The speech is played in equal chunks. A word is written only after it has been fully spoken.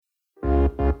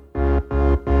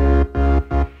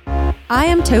I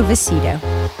am Tovacito.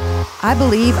 I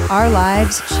believe our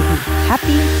lives should be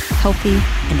happy, healthy,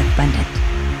 and abundant.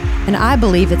 And I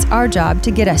believe it's our job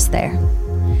to get us there.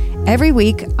 Every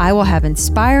week, I will have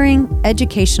inspiring,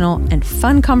 educational, and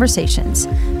fun conversations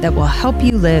that will help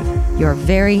you live your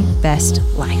very best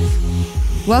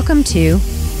life. Welcome to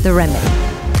The Remedy.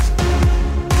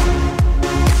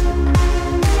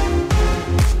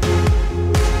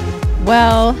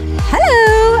 Well,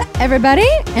 hello, everybody,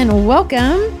 and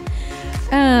welcome.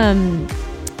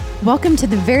 Welcome to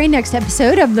the very next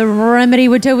episode of The Remedy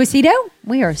with Tovacito.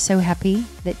 We are so happy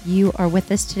that you are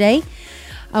with us today.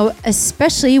 I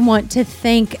especially want to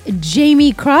thank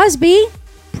Jamie Crosby,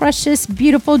 precious,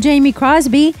 beautiful Jamie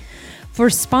Crosby, for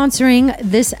sponsoring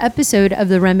this episode of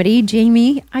The Remedy.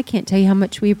 Jamie, I can't tell you how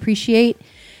much we appreciate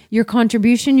your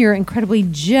contribution, your incredibly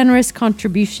generous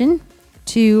contribution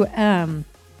to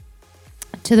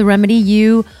The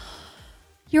Remedy.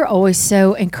 You're always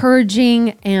so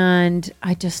encouraging, and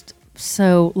I just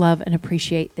so love and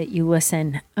appreciate that you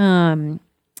listen.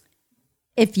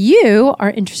 If you are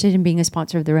interested in being a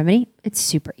sponsor of The Remedy, it's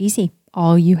super easy.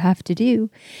 All you have to do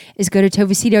is go to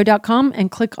tovacito.com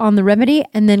and click on The Remedy,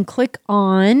 and then click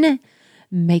on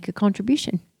Make a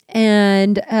Contribution.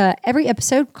 And every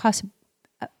episode costs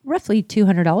roughly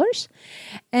 $200,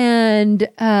 and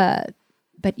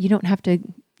but you don't have to.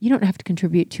 You don't have to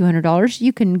contribute $200.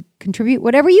 You can contribute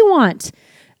whatever you want.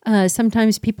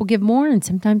 Sometimes people give more and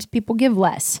sometimes people give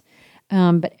less.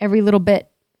 But every little bit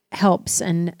helps,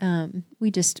 and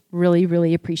we just really,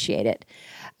 really appreciate it.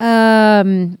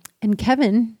 And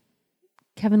Kevin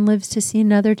lives to see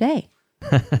another day.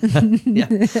 Yeah.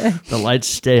 The lights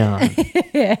stay on.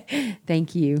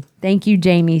 Thank you. Thank you,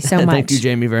 Jamie, so much. Thank you,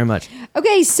 Jamie, very much.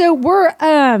 Okay, so we're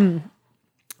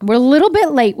a little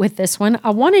bit late with this one. I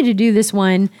wanted to do this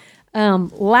one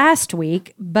last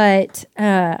week, but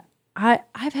I've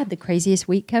had the craziest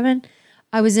week, Kevin.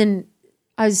 I was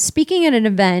speaking at an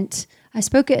event. I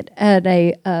spoke at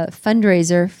a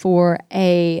fundraiser for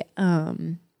a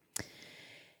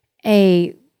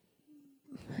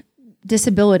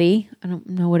disability. I don't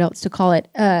know what else to call it.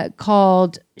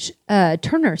 Called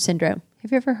Turner syndrome.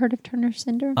 Have you ever heard of Turner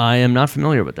syndrome? I am not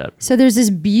familiar with that. So there's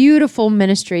this beautiful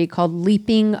ministry called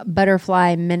Leaping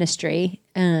Butterfly Ministry.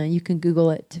 You can Google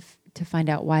it to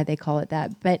find out why they call it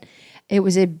that. But it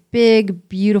was a big,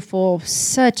 beautiful,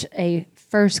 such a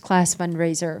first-class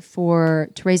fundraiser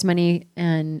to raise money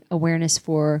and awareness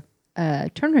for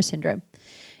Turner syndrome.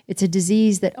 It's a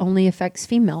disease that only affects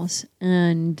females,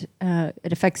 and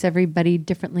it affects everybody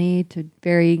differently to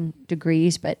varying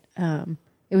degrees, but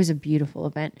it was a beautiful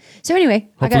event. So anyway,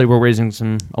 hopefully we're raising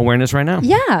some awareness right now.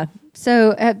 Yeah.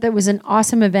 So that was an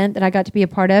awesome event that I got to be a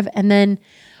part of. And then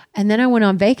I went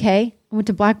on vacay. I went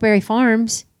to Blackberry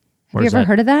Farms. Have you ever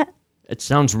heard of that? It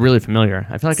sounds really familiar.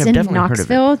 I feel like I've definitely heard of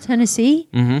it. Knoxville, Tennessee.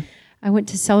 Mm-hmm. I went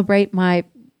to celebrate my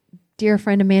dear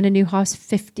friend Amanda Newhoff's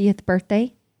 50th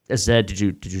birthday. Did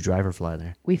you drive or fly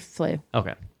there? We flew.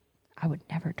 Okay. I would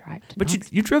never drive to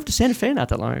But you drove to Santa Fe not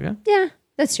that long ago. Yeah.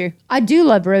 That's true. I do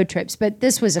love road trips, but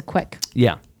this was a quick,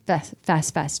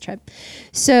 fast trip.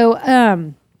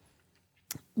 So,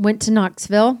 went to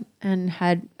Knoxville and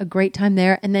had a great time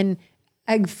there. And then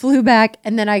I flew back,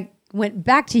 and then I went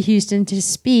back to Houston to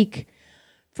speak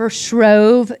for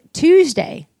Shrove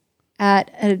Tuesday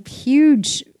at a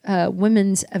huge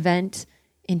women's event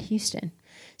in Houston.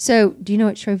 So, do you know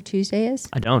what Shrove Tuesday is?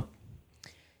 I don't.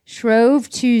 Shrove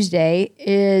Tuesday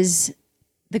is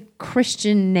the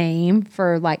Christian name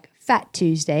for like Fat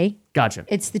Tuesday. Gotcha.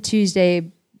 It's the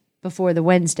Tuesday before the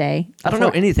Wednesday. I don't know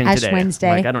anything Ash today.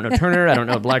 Wednesday. Like, I don't know Turner. I don't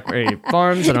know Blackberry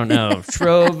Farms. I don't know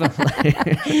Shrove.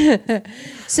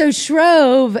 So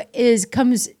Shrove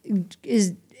comes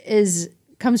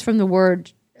from the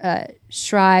word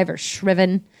shrive or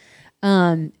shriven,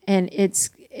 and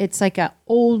it's like an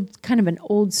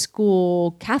old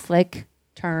school Catholic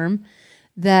term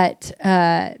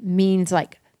that means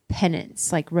like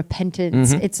penance, like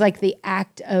repentance. Mm-hmm. It's like the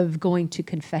act of going to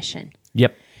confession.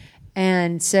 Yep.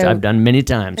 And so I've done many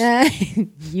times.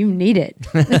 You need it.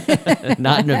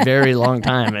 Not in a very long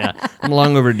time. I'm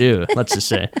long overdue, let's just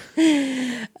say.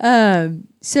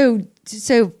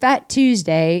 So Fat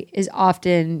Tuesday is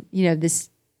often, this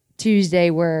Tuesday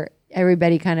where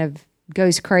everybody kind of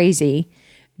goes crazy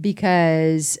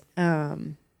because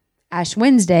Ash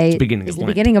Wednesday is the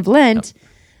beginning of Lent. Yep.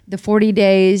 The 40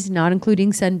 days, not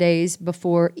including Sundays,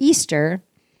 before Easter,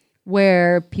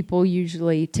 where people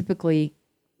typically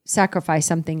sacrifice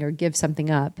something or give something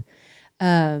up.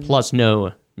 Plus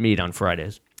no meat on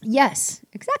Fridays. Yes,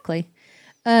 exactly.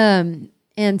 And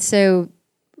so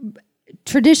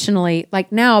traditionally,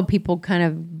 like now people kind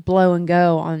of blow and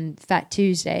go on Fat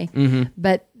Tuesday. Mm-hmm.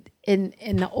 But in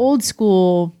the old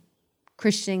school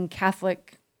Christian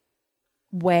Catholic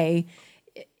way,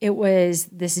 it was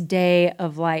this day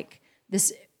of like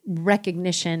this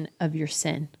recognition of your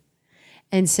sin.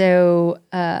 And so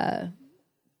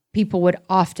people would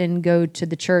often go to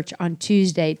the church on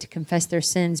Tuesday to confess their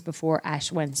sins before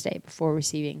Ash Wednesday, before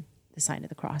receiving the sign of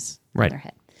the cross on their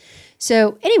head.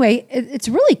 So anyway, it's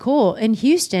really cool. In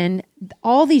Houston,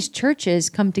 all these churches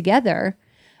come together.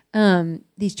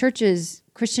 These churches,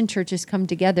 Christian churches, come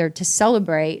together to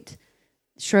celebrate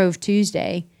Shrove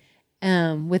Tuesday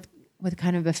with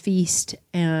kind of a feast.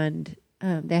 And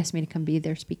they asked me to come be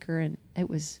their speaker, and it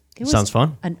was sounds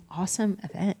fun. An awesome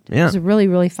event. Yeah. It was really,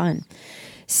 really fun.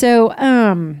 So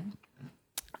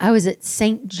I was at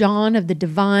St. John of the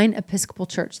Divine Episcopal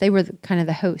Church. They were kind of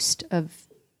the host of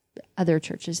other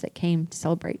churches that came to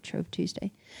celebrate Shrove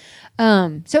Tuesday.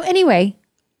 So anyway,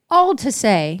 all to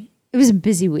say, it was a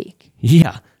busy week.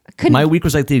 Yeah. My week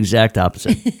was like the exact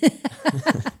opposite.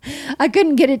 I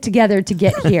couldn't get it together to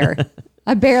get here.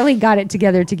 I barely got it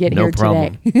together to get here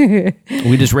problem. today.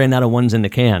 We just ran out of ones in the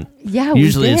can. Yeah,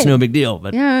 usually we did. it's no big deal,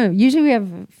 but yeah, usually we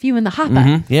have a few in the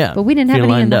hopper. yeah, but we didn't have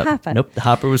any in the hopper. Nope, the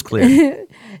hopper was clear.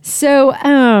 So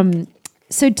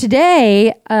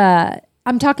today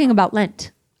I'm talking about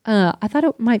Lent. I thought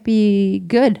it might be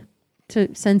good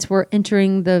since we're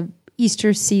entering the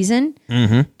Easter season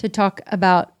to talk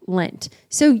about Lent.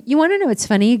 So you want to know what's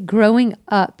funny? Growing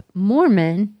up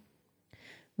Mormon,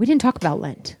 we didn't talk about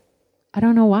Lent. I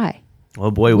don't know why.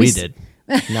 Well, boy, we did.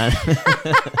 Not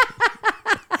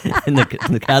in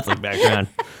the Catholic background.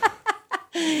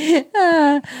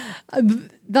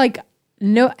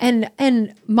 No,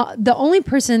 the only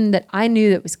person that I knew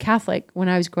that was Catholic when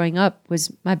I was growing up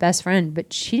was my best friend,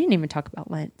 but she didn't even talk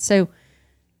about Lent. So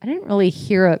I didn't really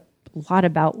hear a lot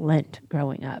about Lent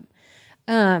growing up.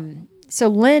 So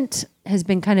Lent has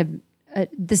been kind of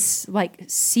this like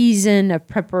season of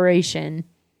preparation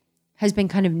has been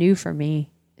kind of new for me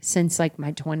since like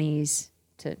my 20s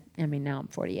now I'm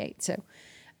 48. So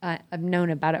I've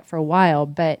known about it for a while,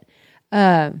 but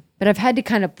I've had to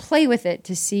kind of play with it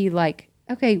to see like,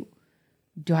 okay,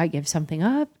 do I give something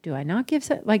up? Do I not give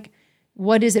something? Like,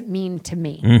 what does it mean to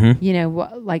me? You know,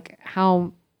 like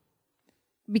how,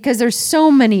 because there's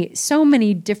so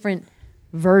many different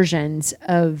versions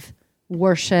of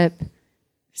worship,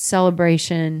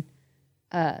 celebration,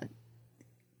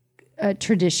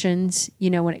 traditions, you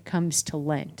know, when it comes to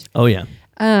Lent. Oh, yeah.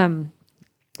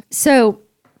 So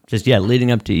just,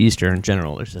 leading up to Easter in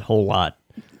general, there's a whole lot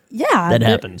that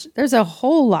happens. There's a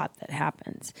whole lot that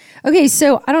happens. Okay,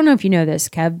 so I don't know if you know this,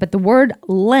 Kev, but the word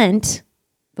Lent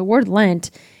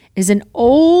is an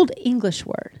old English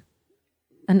word.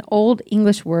 An old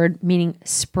English word meaning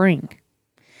spring.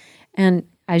 And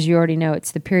as you already know,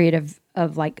 it's the period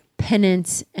of like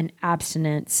penance and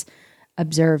abstinence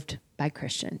observed by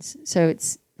Christians. So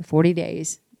it's 40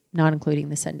 days, not including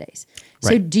the Sundays.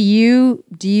 Right. So do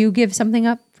you give something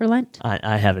up for Lent?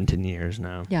 I haven't in years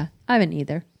now. Yeah, I haven't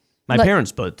either. My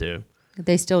parents both do.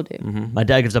 They still do. My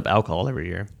dad gives up alcohol every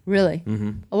year. Really?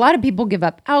 A lot of people give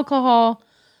up alcohol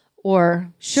or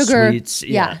sugar. Sweets,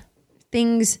 yeah.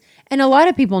 Things. And a lot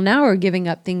of people now are giving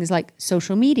up things like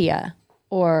social media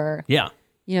or, you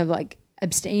know, like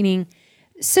abstaining.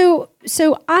 So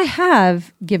I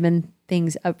have given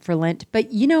things up for Lent,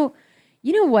 but you know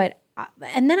what?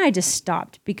 And then I just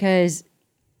stopped because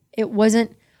it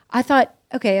wasn't, I thought,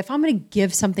 okay, if I'm going to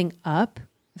give something up,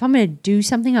 if I'm going to do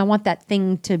something, I want that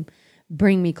thing to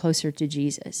bring me closer to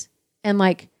Jesus. And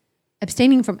like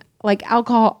abstaining from like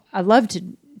alcohol, I love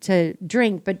to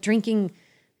drink, but drinking,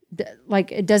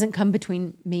 like it doesn't come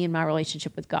between me and my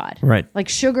relationship with God. Right. Like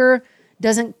sugar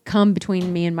doesn't come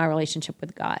between me and my relationship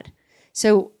with God.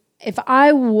 So if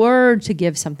I were to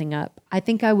give something up, I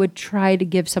think I would try to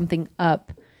give something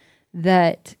up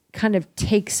that kind of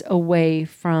takes away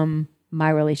from my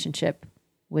relationship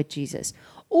with Jesus.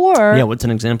 Or what's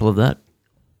an example of that?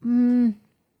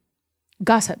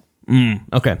 Gossip.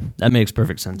 Okay, that makes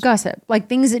perfect sense. Gossip, like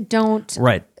things that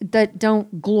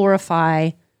don't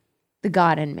glorify the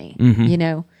God in me. You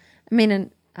know, I mean,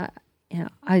 and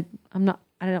I'd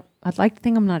like to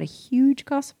think I'm not a huge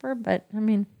gossiper, but I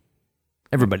mean,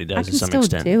 everybody does to some still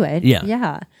extent. Do it.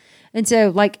 Yeah. And so,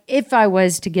 like, if I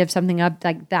was to give something up,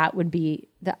 like that would be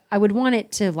that I would want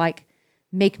it to like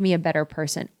make me a better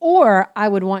person, or I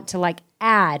would want to like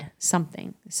add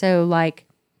something. So, like,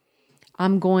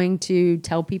 I'm going to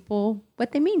tell people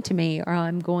what they mean to me, or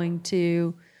I'm going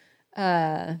to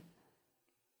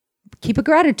keep a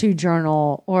gratitude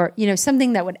journal, or you know,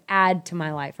 something that would add to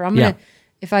my life. Or I'm gonna,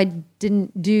 if I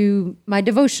didn't do my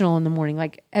devotional in the morning,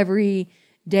 like every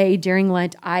day during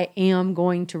Lent, I am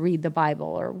going to read the Bible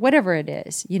or whatever it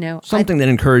is, Something that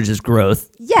encourages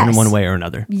growth in one way or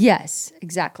another. Yes,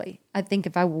 exactly. I think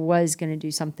if I was going to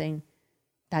do something,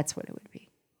 that's what it would be.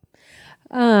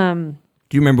 Do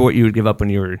you remember what you would give up when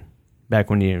you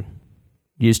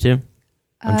used to?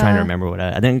 I'm trying to remember what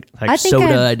I think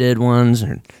soda I did once.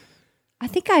 I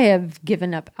think I have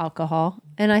given up alcohol,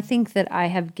 and I think that I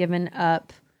have given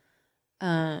up,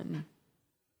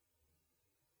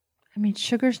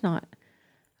 sugar's not,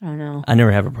 I don't know. I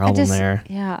never have a problem there.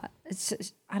 Yeah.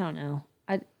 I don't know.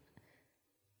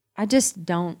 I just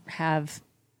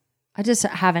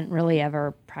haven't really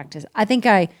ever practiced. I think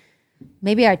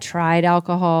maybe I tried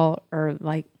alcohol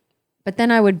but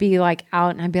then I would be like out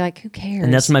and I'd be like, who cares?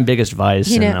 And that's my biggest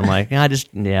vice. And I'm like, I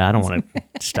don't want to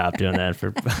stop doing that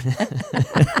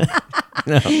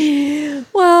No.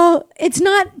 Well, it's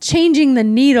not changing the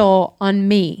needle on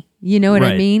me. You know what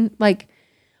I mean? Like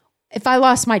if I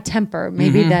lost my temper,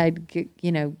 maybe that'd,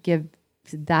 give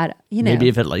that, Maybe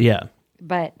if it,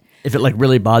 But if it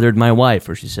really bothered my wife,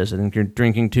 or she says, I think you're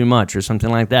drinking too much or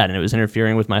something like that, and it was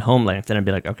interfering with my home life, then I'd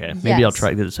be like, okay, maybe I'll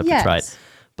try this up to try it.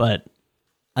 But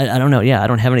I don't know. Yeah, I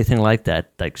don't have anything like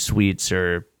that, like sweets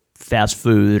or fast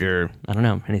food or I don't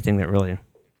know, anything that really.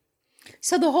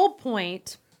 So the whole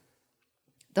point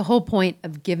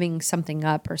of giving something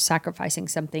up or sacrificing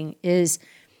something is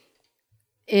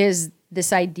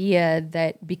this idea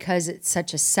that because it's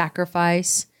such a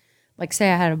sacrifice, like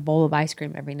say I had a bowl of ice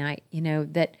cream every night,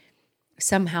 that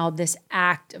somehow this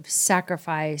act of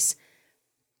sacrifice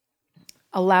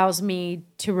allows me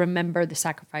to remember the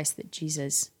sacrifice that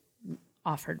Jesus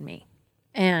offered me.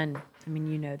 And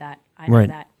that. I know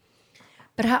that.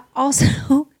 But I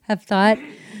also have thought,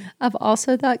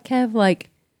 Kev, like,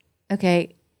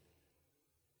 okay,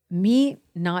 me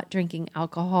not drinking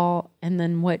alcohol and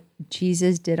then what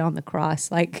Jesus did on the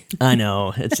cross, like. I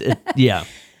know. Yeah.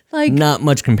 Like. Not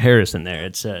much comparison there.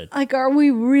 It's like, are we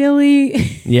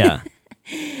really? Yeah.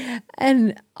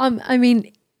 And,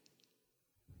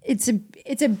 it's a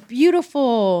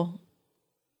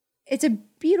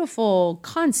beautiful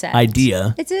concept.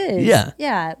 Idea. It is. Yeah.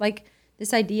 Yeah. Like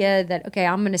this idea that, okay,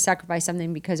 I'm going to sacrifice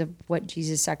something because of what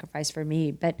Jesus sacrificed for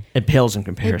me. But it pales in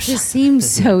comparison. It just seems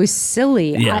so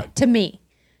silly yeah. To me.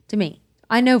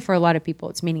 I know for a lot of people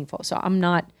it's meaningful. So I'm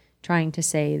not trying to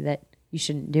say that you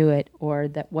shouldn't do it or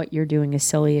that what you're doing is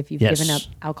silly if you've given up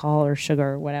alcohol or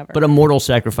sugar or whatever. But a mortal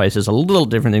sacrifice is a little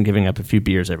different than giving up a few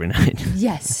beers every night.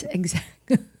 Yes,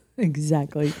 exactly.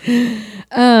 Exactly.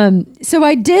 So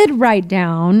I did write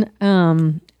down,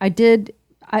 I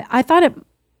thought it,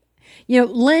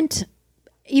 Lent,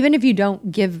 even if you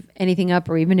don't give anything up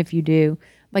or even if you do,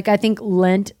 like I think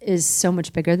Lent is so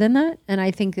much bigger than that. And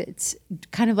I think it's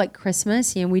kind of like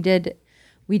Christmas. We did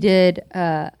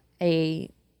a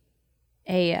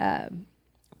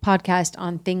podcast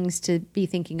on things to be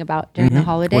thinking about during the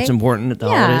holiday. What's important at the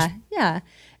holidays. Yeah.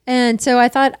 And so I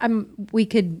thought we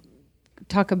could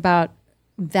talk about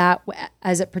that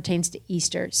as it pertains to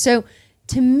Easter. So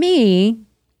to me,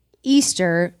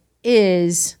 Easter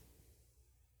is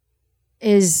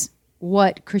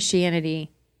what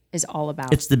Christianity is all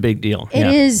about. It's the big deal. It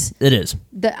is. It is.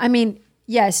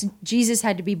 Yes, Jesus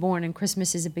had to be born and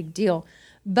Christmas is a big deal.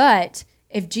 But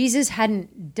if Jesus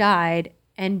hadn't died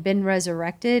and been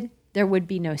resurrected, there would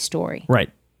be no story. Right.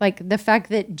 Like the fact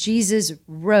that Jesus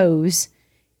rose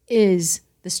is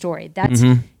the story. That's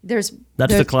there's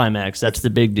the climax. That's the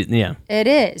big yeah. It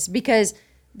is because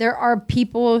there are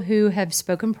people who have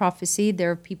spoken prophecy.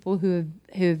 There are people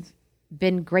who've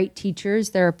been great teachers.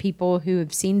 There are people who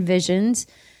have seen visions.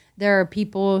 There are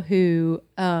people who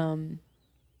are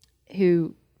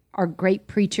great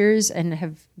preachers and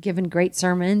have given great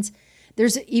sermons.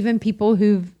 There's even people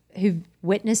who've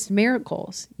witnessed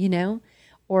miracles,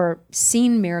 or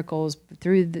seen miracles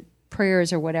through the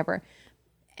prayers or whatever.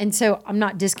 And so I'm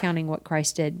not discounting what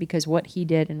Christ did because what he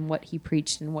did and what he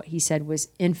preached and what he said was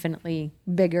infinitely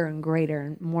bigger and greater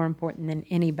and more important than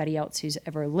anybody else who's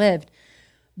ever lived.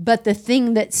 But the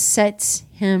thing that sets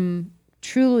him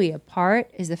truly apart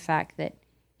is the fact that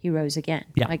he rose again.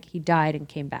 Yeah. Like he died and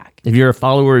came back. If you're a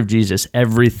follower of Jesus,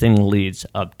 everything leads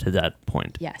up to that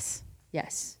point. Yes.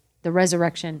 The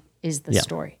resurrection is the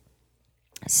story.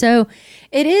 So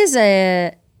it is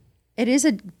a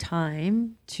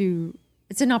time to...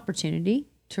 It's an opportunity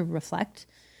to reflect.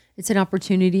 It's an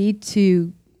opportunity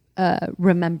to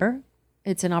remember.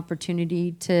 It's an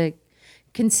opportunity to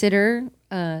consider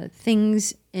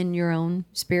things in your own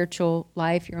spiritual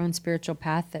life, your own spiritual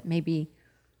path that maybe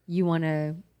you want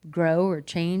to grow or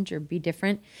change or be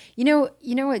different. You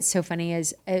know what's so funny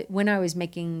is when I was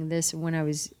making this, when I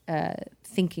was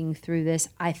thinking through this,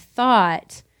 I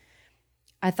thought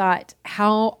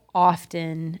how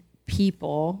often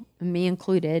people, me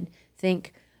included,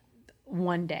 think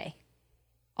one day.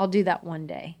 I'll do that one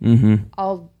day. Mm-hmm.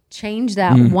 I'll change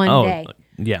that one day.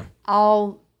 Yeah.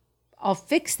 I'll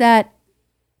fix that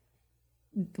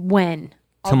when.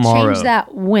 Tomorrow. I'll change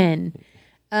that when.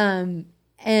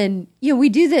 And we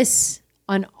do this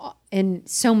in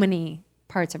so many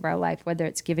parts of our life, whether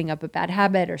it's giving up a bad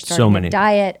habit or starting a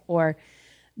diet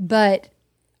but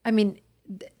I mean,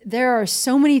 there are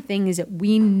so many things that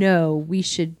we know we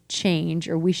should change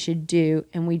or we should do,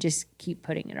 and we just keep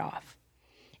putting it off.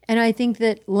 And I think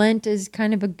that Lent is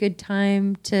kind of a good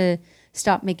time to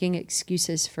stop making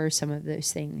excuses for some of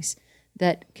those things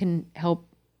that can help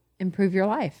improve your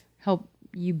life, help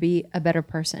you be a better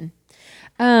person.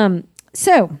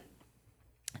 So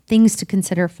things to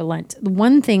consider for Lent. The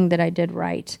one thing that I did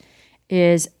right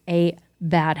is a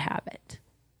bad habit.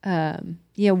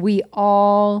 We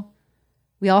all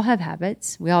have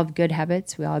habits. We all have good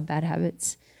habits. We all have bad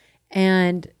habits.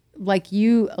 And like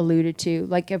you alluded to,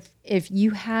 like if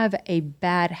you have a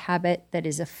bad habit that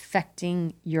is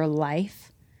affecting your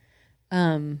life,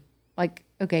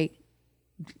 okay,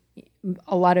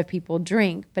 a lot of people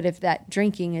drink, but if that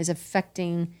drinking is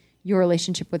affecting your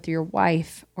relationship with your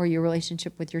wife or your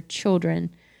relationship with your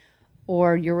children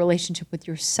or your relationship with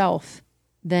yourself,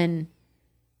 then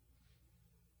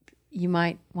you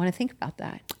might want to think about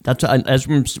that. That's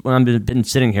when I've been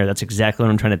sitting here, that's exactly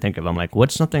what I'm trying to think of. I'm like,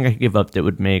 what's something I could give up that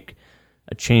would make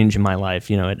a change in my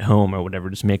life, at home or whatever,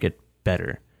 just make it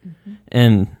better. Mm-hmm.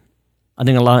 And I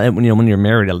think a lot, when you're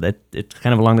married, it's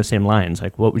kind of along the same lines.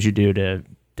 Like, what would you do to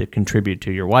contribute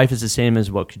to your wife is the same as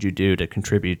what could you do to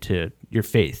contribute to your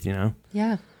faith,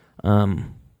 Yeah.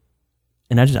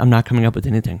 And I'm not coming up with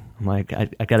anything. I'm like,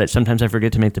 I got it. Sometimes I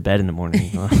forget to make the bed in the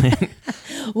morning.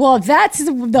 Well, that's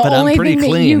the only thing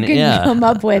that you can come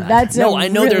up with. No, I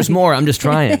know there's more. I'm just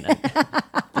trying.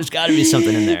 There's got to be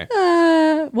something in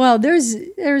there. Well,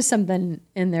 there's something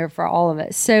in there for all of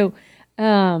us. So,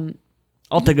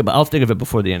 I'll think of it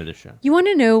before the end of the show. You want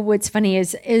to know what's funny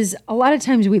is a lot of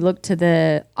times we look to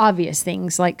the obvious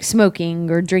things like smoking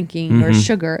or drinking or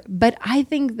sugar, but I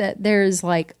think that there's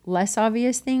like less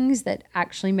obvious things that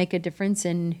actually make a difference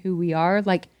in who we are,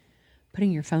 like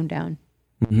putting your phone down,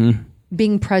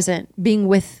 being present, being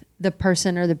with the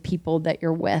person or the people that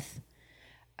you're with.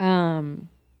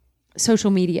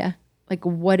 Social media, like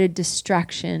what a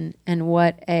distraction and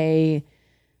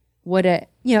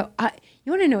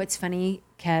you want to know what's funny,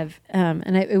 Kev,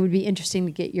 and it would be interesting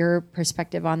to get your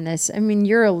perspective on this. I mean,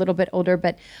 you're a little bit older,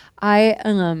 but I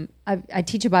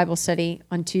teach a Bible study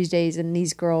on Tuesdays, and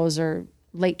these girls are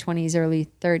late 20s, early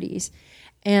 30s,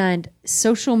 and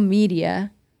social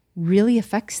media really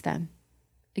affects them.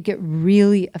 Like, it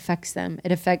really affects them.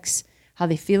 It affects how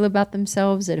they feel about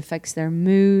themselves. It affects their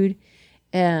mood.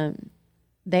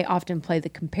 They often play the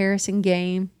comparison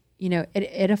game.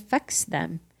 It affects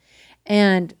them.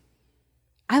 And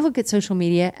I look at social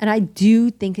media and I do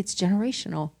think it's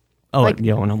generational. Oh, like,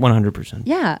 yeah, 100%.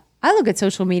 Yeah. I look at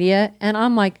social media and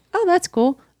I'm like, oh, that's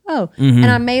cool. Oh, and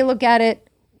I may look at it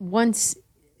once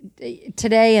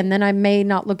today and then I may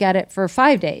not look at it for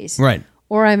 5 days. Right.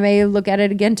 Or I may look at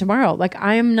it again tomorrow. Like,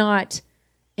 I am not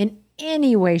in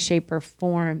any way, shape, or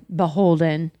form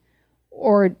beholden,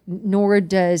 nor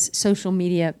does social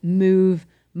media move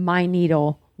my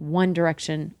needle one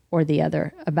direction or the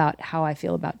other about how I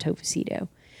feel about Tofacito.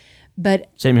 But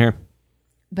same here.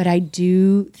 But I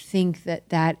do think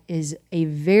that is a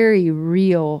very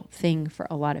real thing for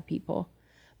a lot of people.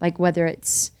 Like, whether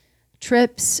it's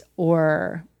trips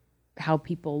or how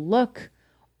people look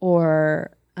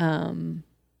or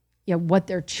what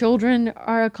their children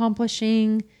are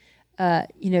accomplishing,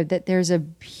 that there's a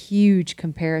huge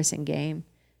comparison game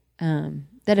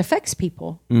that affects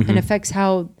people and affects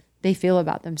how they feel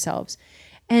about themselves.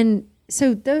 And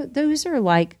so those are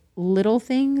like little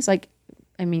things. Like,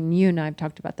 I mean, you and I have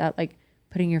talked about that, like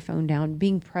putting your phone down,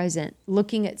 being present,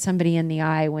 looking at somebody in the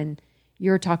eye when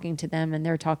you're talking to them and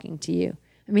they're talking to you.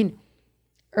 I mean,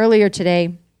 earlier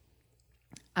today,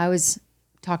 I was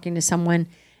talking to someone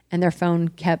and their phone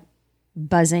kept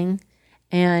buzzing.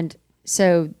 And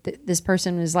so this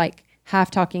person was like half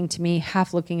talking to me,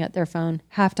 half looking at their phone,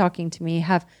 half talking to me,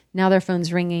 now their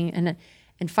phone's ringing.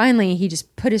 And finally he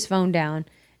just put his phone down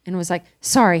and was like,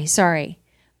 sorry.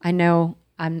 I know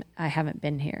I haven't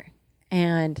been here.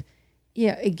 And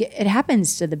it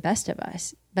happens to the best of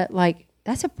us, but like,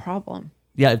 that's a problem.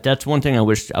 Yeah, that's one thing I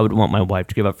wish I would want my wife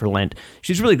to give up for Lent.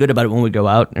 She's really good about it when we go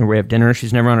out and we have dinner.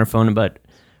 She's never on her phone, but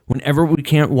whenever we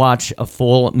can't watch a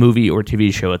full movie or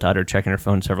TV show without her checking her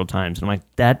phone several times. And I'm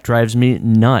like, that drives me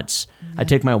nuts. I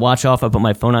take my watch off. I put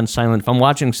my phone on silent. If I'm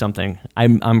watching something,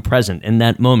 I'm present in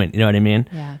that moment. You know what I mean?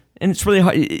 Yeah. And it's really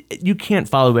hard. You can't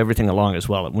follow everything along as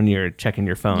well when you're checking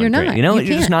your phone. You're not. You know,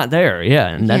 You're just not there. Yeah,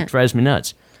 and that drives me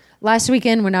nuts. Last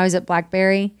weekend when I was at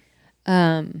Blackberry,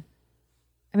 I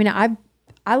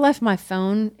left my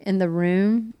phone in the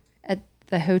room at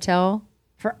the hotel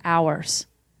for hours.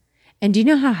 And do you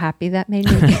know how happy that made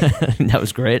me? That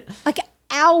was great. Like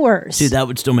hours. See, that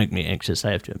would still make me anxious,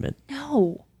 I have to admit.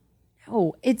 No.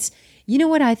 It's, you know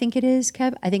what I think it is,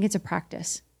 Kev? I think it's a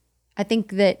practice. I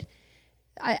think that,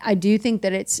 I do think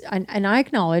that it's, and I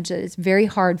acknowledge that it's very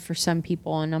hard for some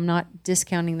people, and I'm not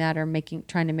discounting that or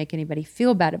trying to make anybody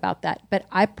feel bad about that. But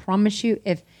I promise you,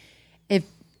 if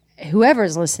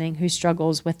whoever's listening who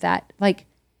struggles with that, like,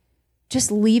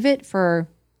 just leave it for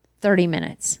 30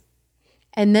 minutes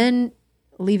and then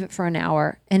leave it for an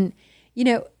hour. And, you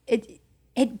know,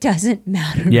 it doesn't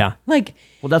matter. Yeah. Like,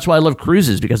 well, that's why I love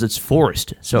cruises, because it's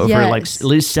forced. So yes. for like at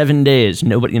least 7 days,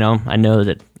 nobody, you know, I know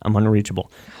that I'm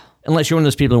unreachable. Unless you're one of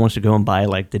those people who wants to go and buy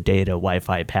like the data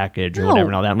Wi-Fi package or whatever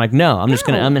and all that. I'm like, no, I'm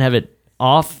gonna have it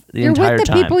off the entire time. You're with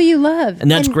the people you love.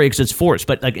 And that's great because it's forced.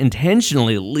 But like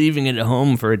intentionally leaving it at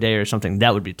home for a day or something,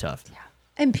 that would be tough. Yeah.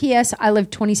 And P.S., I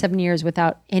lived 27 years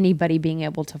without anybody being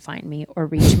able to find me or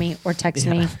reach me or text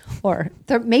me or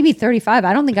maybe 35.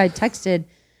 I don't think I texted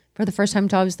for the first time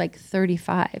until I was like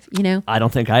 35, you know? I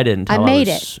don't think I did until I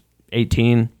was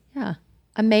 18. Yeah,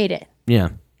 I made it. Yeah.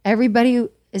 Everybody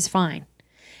is fine.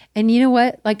 And you know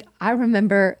what? Like, I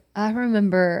remember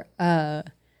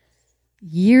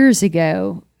years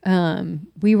ago,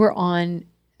 we were on,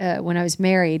 when I was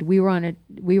married, we were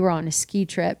on a ski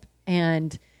trip,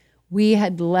 and we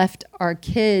had left our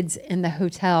kids in the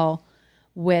hotel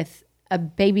with a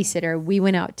babysitter. We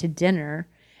went out to dinner,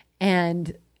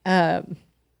 and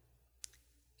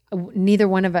neither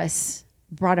one of us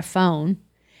brought a phone,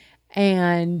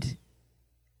 and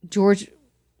George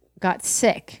got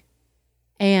sick,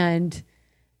 and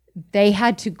they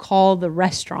had to call the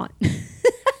restaurant.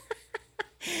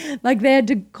 Like, they had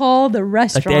to call the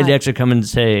restaurant. Like, they had to actually come and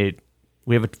say,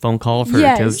 we have a phone call for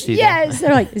Tovacito. Yes.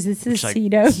 They're like, is this a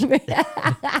Cito?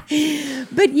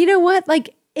 But you know what?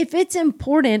 Like, if it's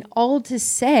important all to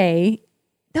say,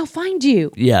 they'll find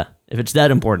you. Yeah. If it's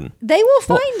that important, they will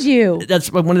find you.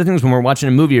 That's one of the things when we're watching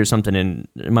a movie or something, and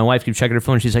my wife keeps checking her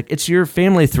phone. She's like, "It's your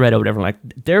family thread or whatever." I'm like,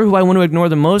 they're who I want to ignore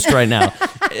the most right now.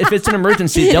 If it's an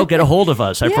emergency, they'll get a hold of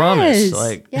us. I promise.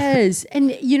 Like, yes.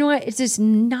 And you know what? It's just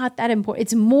not that important.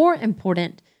 It's more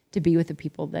important to be with the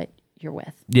people that you're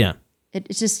with. Yeah. It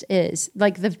just is.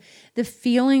 Like the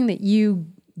feeling that you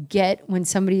get when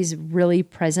somebody's really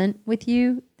present with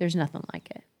you, there's nothing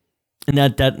like it. And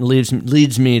that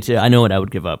leads me to, I know what I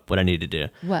would give up, what I need to do.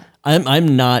 What?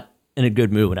 I'm not in a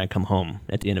good mood when I come home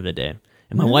at the end of the day.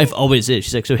 And my wife always is.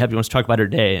 She's like so happy, wants to talk about her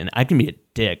day, and I can be a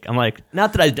dick. I'm like,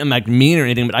 not that I'm like mean or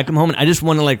anything, but I come home and I just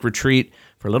want to like retreat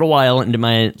for a little while into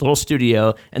my little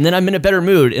studio, and then I'm in a better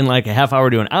mood in like a half hour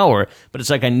to an hour. But it's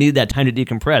like I need that time to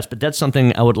decompress. But that's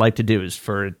something I would like to do, is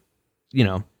for,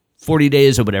 40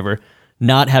 days or whatever,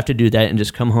 not have to do that and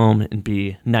just come home and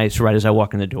be nice right as I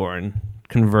walk in the door and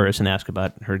converse and ask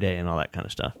about her day and all that kind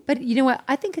of stuff. But you know what?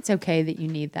 I think it's okay that you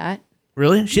need that.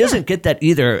 Really? She doesn't get that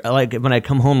either. Like when I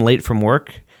come home late from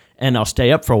work and I'll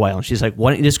stay up for a while, and she's like,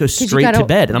 why don't you just go straight to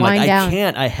bed? And I'm like, I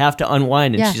can't. I have to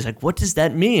unwind. And she's like, what does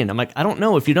that mean? I'm like, I don't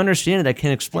know. If you don't understand it, I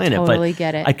can't explain I totally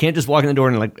get it. I can't just walk in the door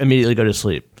and like immediately go to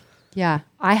sleep. Yeah.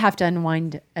 I have to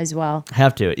unwind as well. I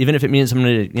have to. Even if it means I'm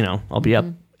going to, I'll be up.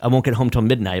 I won't get home till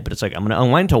midnight, but it's like I'm going to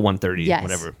unwind till 1:30,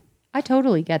 whatever. I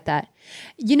totally get that.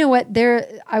 You know what?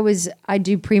 I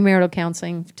do premarital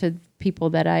counseling to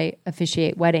people that I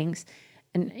officiate weddings,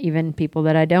 and even people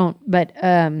that I don't. But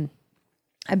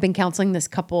I've been counseling this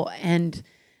couple, and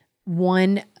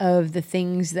one of the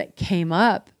things that came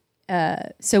up,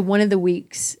 so one of the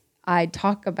weeks I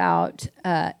talk about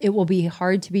it will be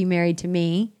hard to be married to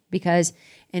me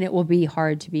and it will be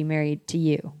hard to be married to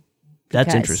you.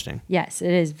 That's interesting. Yes,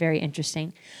 it is very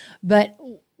interesting. But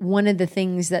one of the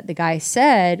things that the guy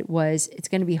said was, it's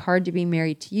going to be hard to be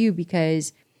married to you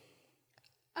because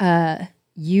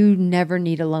you never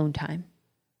need alone time,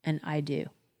 and I do.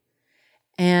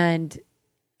 And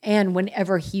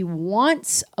whenever he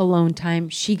wants alone time,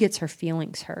 she gets her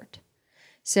feelings hurt.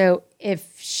 So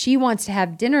if she wants to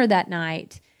have dinner that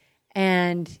night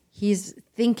and he's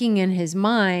thinking in his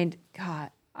mind, God,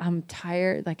 I'm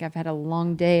tired, like I've had a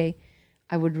long day,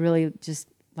 I would really just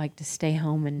like to stay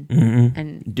home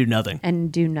and do nothing.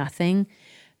 And do nothing.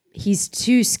 he's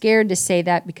too scared to say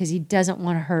that because he doesn't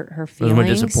want to hurt her Doesn't feelings. want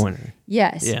to disappoint her.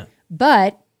 Yes. Yeah.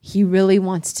 But he really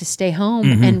wants to stay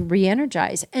home and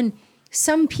re-energize. And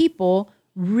some people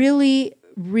really,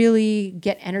 really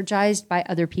get energized by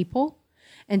other people.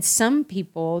 And some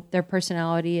people, their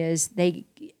personality is they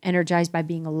energize by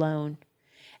being alone.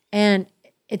 And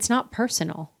it's not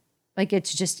personal. Like,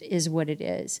 it's just is what it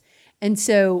is. And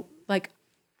so, like,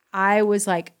 I was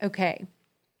like, okay.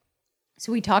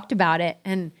 So we talked about it.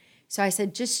 And so I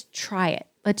said, just try it.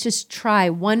 Let's just try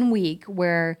 1 week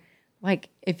where, like,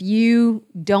 if you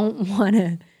don't want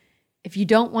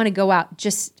to go out,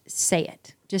 just say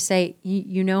it. Just say,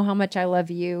 you know how much I love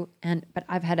you. But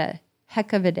I've had a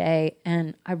heck of a day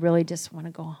and I really just want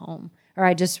to go home. Or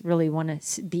I just really want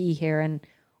to be here and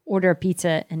order a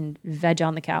pizza and veg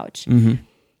on the couch. Mm-hmm.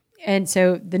 And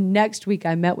so the next week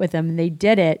I met with them and they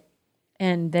did it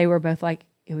and they were both like,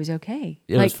 it was okay.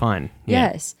 It was fine.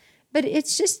 Yeah. Yes. But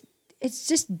it's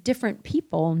just different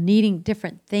people needing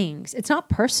different things. It's not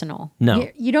personal. No.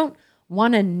 You don't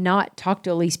want to not talk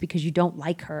to Elise because you don't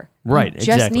like her. Right, You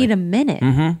just need a minute.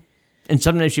 Mm-hmm. And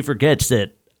sometimes she forgets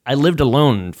that I lived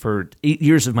alone for 8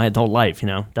 years of my adult life,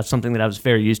 That's something that I was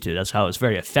very used to. That's how I was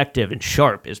very effective and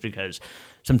sharp, is because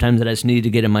sometimes I just needed to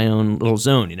get in my own little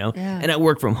zone, Yeah. And I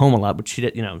work from home a lot, which she,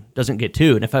 doesn't get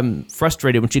to. And if I'm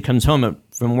frustrated when she comes home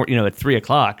from work, at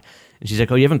 3:00, and she's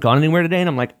like, "Oh, you haven't gone anywhere today?" And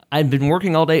I'm like, "I've been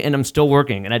working all day and I'm still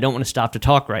working and I don't want to stop to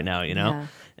talk right now, Yeah.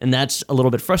 And that's a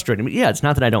little bit frustrating. But yeah, it's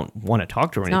not that I don't want to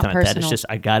talk to her or anything like that. It's just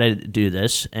I got to do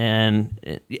this.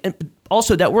 And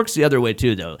also that works the other way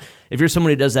too, though. If you're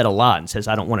someone who does that a lot and says,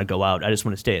 "I don't want to go out, I just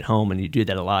want to stay at home," and you do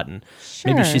that a lot, and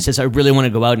maybe she says, "I really want to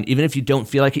go out," and even if you don't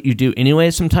feel like it, you do anyway.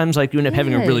 Sometimes like you end up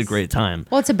having a really great time.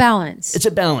 Well, it's a balance. It's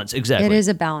a balance, exactly. It is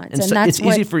a balance. And so that's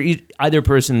easy for either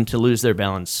person to lose their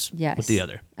balance with the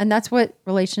other. And that's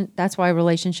that's why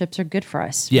relationships are good for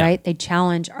us, Yeah. right? They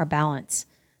challenge our balance.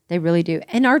 They really do.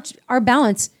 And our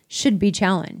balance should be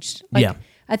challenged. Yeah.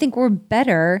 I think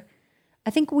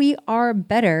we are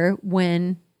better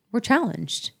when we're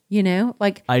challenged,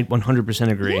 Like, I 100%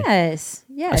 agree. yes.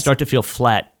 I start to feel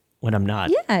flat when I'm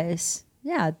not. Yes.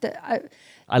 Yeah.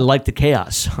 I like the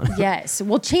chaos. Yes.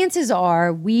 Well, chances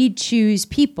are we choose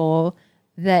people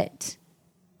that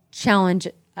challenge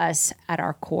us at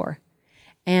our core.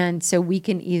 And so we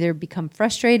can either become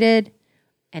frustrated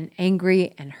and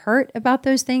angry and hurt about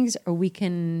those things, or we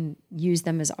can use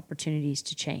them as opportunities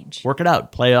to change. Work it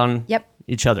out. Play on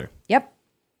each other. Yep.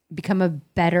 Become a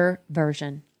better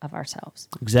version of ourselves.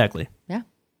 Exactly. Yeah.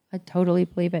 I totally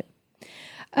believe it.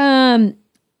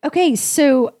 Okay.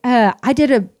 So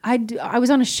I was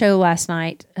on a show last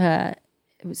night. It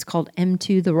was called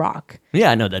M2 The Rock. Yeah,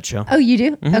 I know that show. Oh, you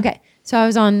do? Mm-hmm. Okay. So I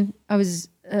was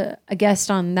a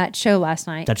guest on that show last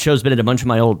night. That show's been at a bunch of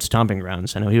my old stomping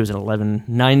grounds. I know he was at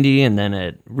 1190 and then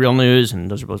at Real News,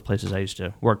 and those are both places I used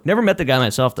to work. Never met the guy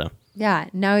myself, though. Yeah.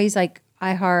 Now he's like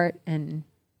iHeart, and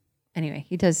anyway,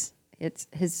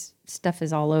 his stuff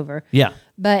is all over. Yeah.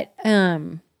 But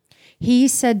he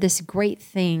said this great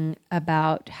thing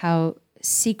about how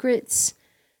secrets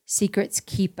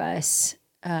keep us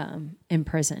in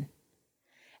prison.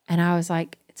 And I was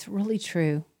like, it's really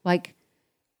true. Like,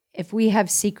 if we have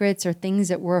secrets or things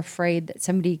that we're afraid that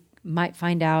somebody might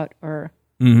find out or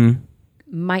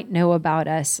might know about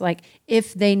us, like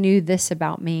if they knew this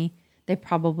about me, they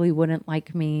probably wouldn't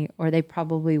like me or they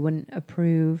probably wouldn't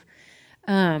approve.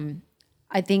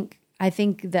 I think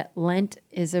that Lent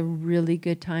is a really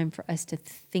good time for us to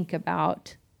think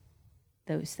about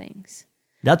those things.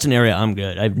 That's an area I'm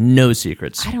good. I have no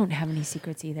secrets. I don't have any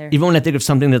secrets either. Even when I think of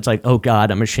something that's like, oh God,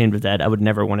 I'm ashamed of that, I would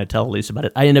never want to tell Elise about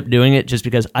it. I end up doing it just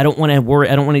because I don't want to worry.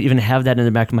 I don't want to even have that in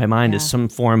the back of my mind as some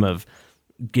form of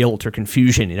guilt or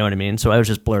confusion. You know what I mean? So I was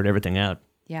just blurt everything out.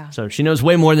 Yeah. So she knows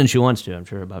way more than she wants to, I'm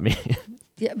sure, about me.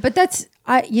 Yeah, but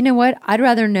you know what? I'd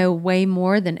rather know way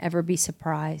more than ever be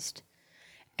surprised.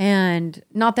 And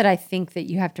not that I think that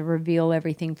you have to reveal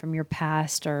everything from your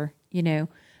past or,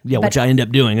 Yeah, which I end up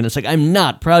doing. And it's like, I'm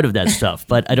not proud of that stuff,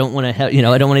 but I don't want to have,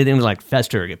 I don't want anything to like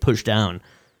fester or get pushed down.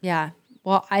 Yeah.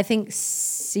 Well, I think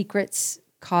secrets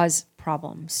cause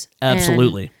problems.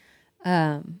 Absolutely.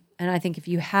 And I think if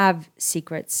you have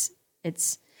secrets,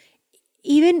 it's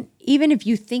even if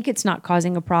you think it's not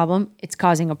causing a problem, it's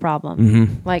causing a problem.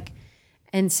 Mm-hmm.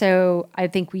 And so I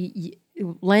think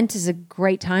Lent is a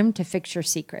great time to fix your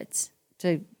secrets,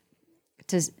 to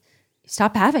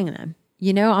stop having them.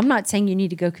 I'm not saying you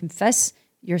need to go confess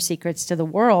your secrets to the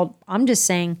world. I'm just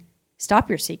saying stop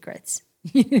your secrets.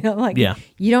 You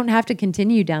don't have to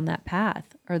continue down that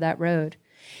path or that road.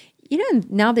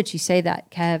 Now that you say that,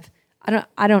 Kev,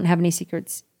 I don't have any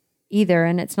secrets either.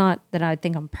 And it's not that I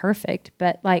think I'm perfect,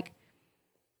 but like,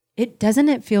 doesn't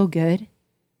it feel good?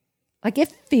 Like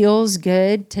it feels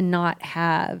good to not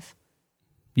have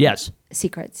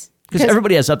secrets. Because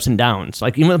everybody has ups and downs.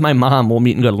 Like even with my mom, we'll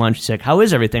meet and go to lunch. She's like, how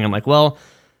is everything? I'm like, well,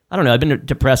 I don't know. I've been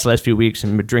depressed the last few weeks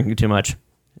and been drinking too much.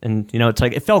 And, it's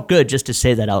like, it felt good just to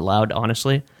say that out loud,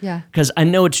 honestly. Yeah. Because I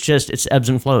know it's ebbs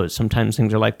and flows. Sometimes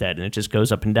things are like that and it just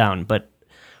goes up and down. But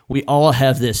we all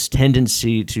have this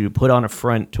tendency to put on a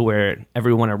front to where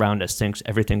everyone around us thinks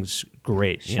everything's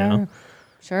great, you know?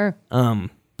 Sure.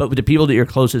 But with the people that you're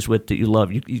closest with that you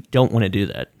love, you don't want to do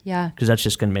that. Yeah. Because that's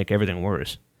just going to make everything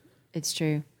worse. It's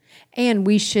true. And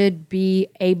we should be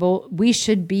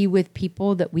with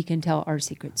people that we can tell our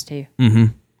secrets to. Mm-hmm.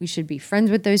 We should be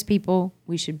friends with those people.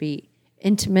 We should be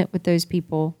intimate with those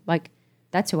people. Like,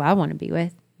 that's who I want to be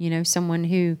with. Someone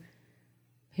who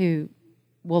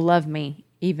will love me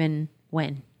even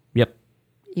when. Yep.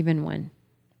 Even when.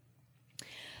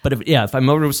 But if I'm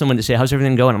over with someone to say, how's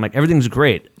everything going? I'm like, everything's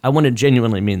great. I want to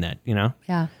genuinely mean that,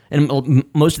 Yeah. And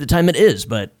most of the time it is,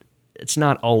 but it's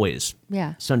not always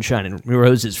sunshine and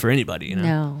roses for anybody,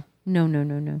 No.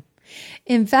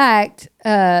 In fact,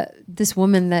 this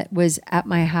woman that was at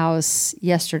my house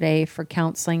yesterday for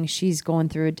counseling, she's going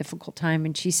through a difficult time.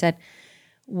 And she said,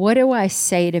 what do I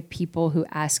say to people who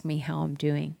ask me how I'm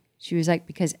doing? She was like,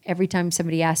 because every time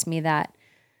somebody asks me that,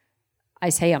 I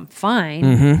say I'm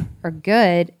fine or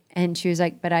good. And she was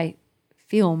like, but I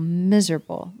feel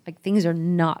miserable. Like things are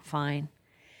not fine.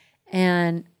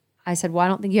 And I said, well, I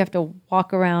don't think you have to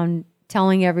walk around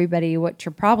telling everybody what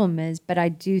your problem is. But I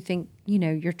do think,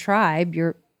 your tribe,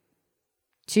 your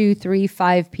 2, 3,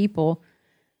 5 people,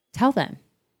 tell them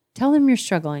you're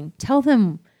struggling. Tell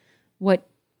them what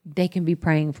they can be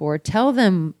praying for. Tell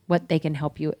them what they can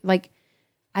help you. Like,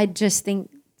 I just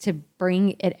think to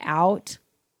bring it out,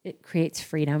 it creates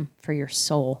freedom for your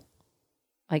soul,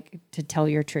 like to tell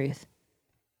your truth.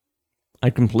 I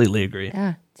completely agree.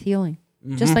 Yeah, it's healing.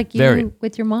 Just like you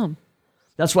with your mom.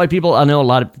 That's why I know a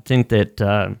lot of people think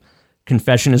that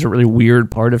confession is a really weird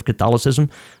part of Catholicism,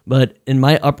 but in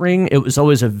my upbringing, it was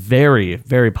always a very,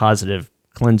 very positive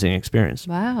cleansing experience.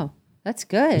 Wow, that's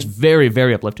good. It's very,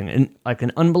 very uplifting and like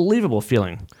an unbelievable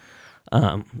feeling.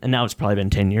 And now it's probably been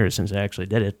 10 years since I actually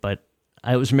did it, but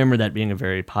I always remember that being a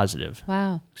very positive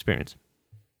experience.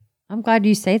 I'm glad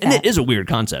you say that. And it is a weird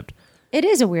concept. It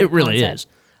is a weird concept. It really is.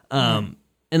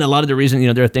 And a lot of the reason,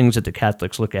 there are things that the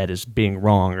Catholics look at as being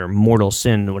wrong or mortal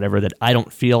sin or whatever that I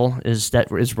don't feel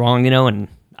is wrong, and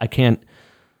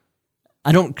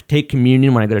I don't take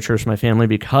communion when I go to church with my family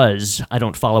because I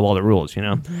don't follow all the rules,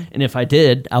 And if I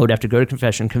did, I would have to go to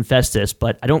confession, confess this,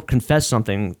 but I don't confess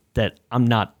something that I'm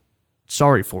not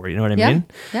sorry for, you know what I mean?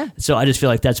 Yeah. So I just feel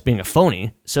like that's being a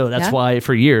phony. So that's why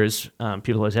for years,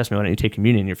 people always ask me, why don't you take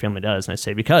communion? Your family does. And I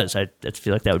say, because I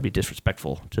feel like that would be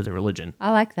disrespectful to the religion.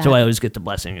 I like that. So I always get the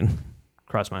blessing and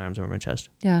cross my arms over my chest.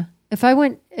 Yeah. If I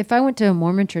went to a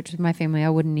Mormon church with my family, I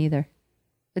wouldn't either.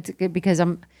 It's good because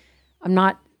I'm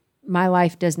not, my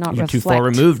life does not reflect. You're too far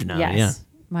removed now. Yes.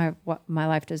 Yeah. My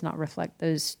life does not reflect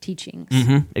those teachings.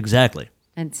 Mm-hmm, exactly.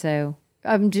 And so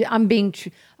I'm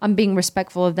being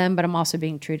respectful of them, but I'm also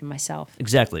being true to myself.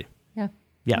 Exactly. Yeah.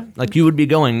 Yeah. Like you would be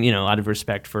going, out of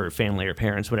respect for family or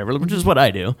parents, whatever, which is what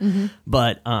I do. Mm-hmm.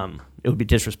 But it would be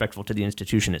disrespectful to the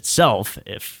institution itself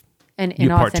if you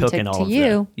partook in all of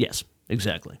that. Yes,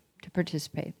 exactly. To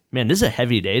participate. Man, this is a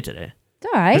heavy day today.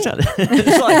 It's all right.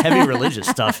 It's a lot of heavy religious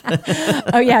stuff.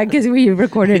 Oh, yeah, because we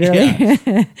recorded earlier.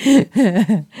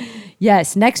 Yeah.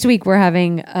 Yes. Next week, we're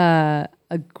having a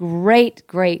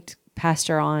great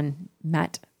pastor on,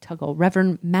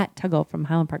 Reverend Matt Tuggle from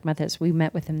Highland Park Methodist. We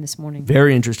met with him this morning.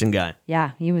 Very interesting guy.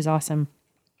 Yeah, he was awesome.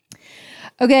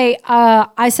 Okay,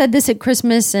 I said this at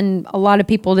Christmas, and a lot of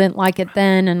people didn't like it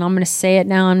then, and I'm going to say it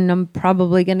now, and I'm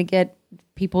probably going to get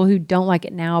people who don't like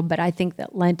it now, but I think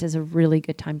that Lent is a really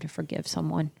good time to forgive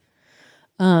someone.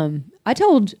 I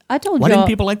told Why didn't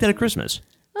people like that at Christmas?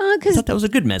 I thought that was a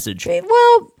good message.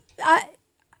 Well,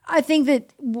 I think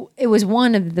that it was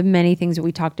one of the many things that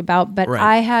we talked about, but right.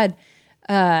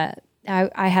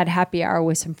 I had happy hour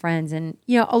with some friends, and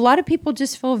a lot of people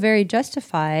just feel very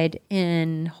justified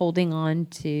in holding on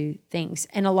to things,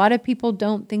 and a lot of people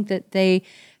don't think that they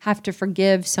have to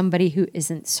forgive somebody who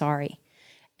isn't sorry.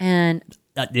 And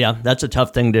that's a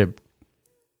tough thing to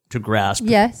grasp.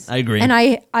 Yes, I agree, and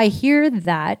I hear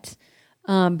that,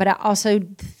 but I also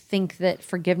think that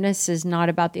forgiveness is not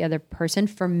about the other person.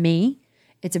 For me,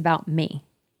 it's about me.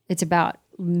 It's about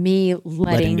me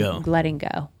letting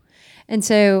go. And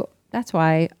so that's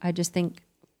why I just think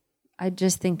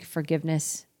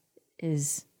forgiveness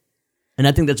is And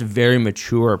I think that's a very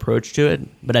mature approach to it.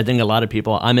 But I think a lot of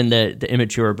people, I'm in the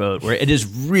immature boat where it is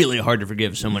really hard to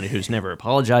forgive somebody who's never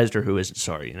apologized or who isn't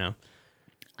sorry,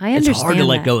 I understand. It's hard to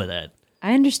let go of that.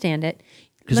 I understand it.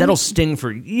 Because that'll sting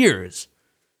for years.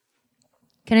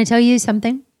 Can I tell you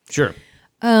something? Sure.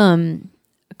 A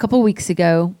couple weeks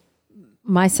ago,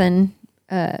 my son,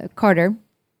 Carter,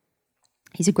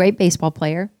 he's a great baseball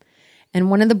player. And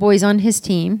one of the boys on his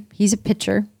team, he's a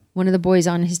pitcher. One of the boys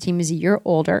on his team is a year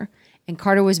older. And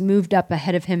Carter was moved up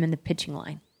ahead of him in the pitching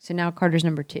line. So now Carter's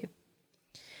number 2.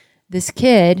 This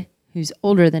kid, who's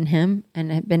older than him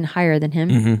and had been higher than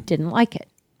him, didn't like it.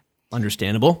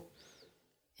 Understandable.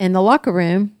 In the locker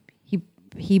room,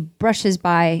 he brushes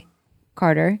by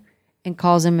Carter and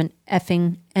calls him an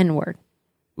effing N-word.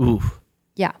 Ooh.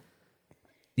 Yeah.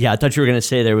 Yeah, I thought you were going to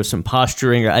say there was some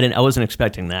posturing. I wasn't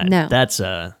expecting that. No. That's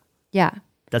yeah.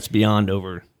 That's beyond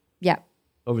over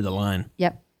the line.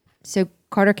 Yep. So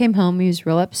Carter came home. He was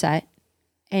real upset.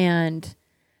 And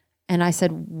I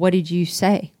said, "What did you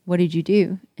say? What did you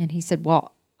do?" And he said,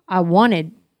 "Well, I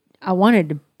wanted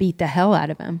to beat the hell out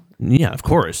of him." Yeah, of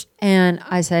course. And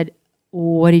I said,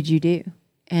 "What did you do?"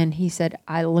 And he said,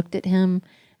 "I looked at him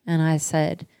and I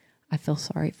said, I feel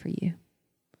sorry for you."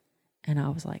 And I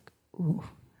was like, "Ooh,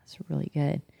 that's really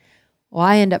good." Well,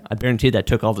 I guarantee that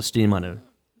took all the steam out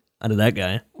of that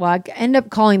guy. Well, I end up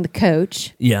calling the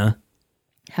coach. Yeah.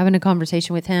 Having a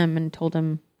conversation with him and told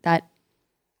him that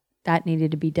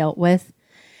needed to be dealt with.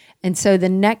 And so the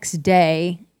next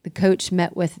day, the coach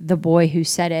met with the boy who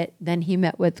said it. Then he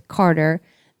met with Carter.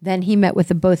 Then he met with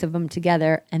the both of them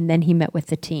together. And then he met with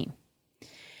the team.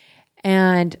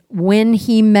 And when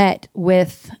he met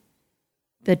with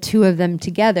the two of them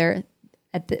together,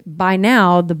 by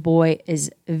now, the boy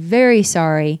is very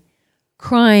sorry,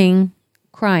 crying,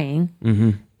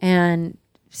 and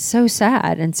so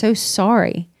sad and so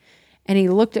sorry. And he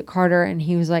looked at Carter and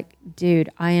he was like, "Dude,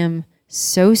 I am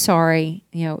so sorry.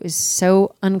 It was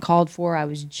so uncalled for. I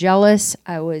was jealous.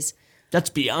 That's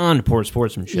beyond poor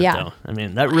sportsmanship, Yeah. though. I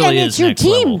mean, that really is it's your next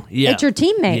team. level. Yeah. It's your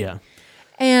teammate." Yeah.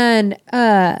 And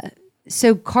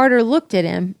so Carter looked at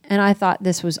him, and I thought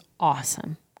this was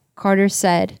awesome. Carter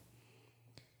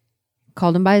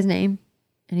called him by his name,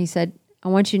 and he said, "I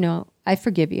want you to know, I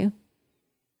forgive you.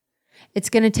 It's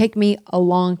going to take me a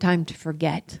long time to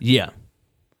forget. Yeah.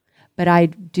 But I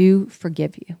do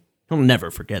forgive you." He'll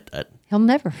never forget that. He'll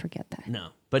never forget that. No.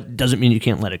 But it doesn't mean you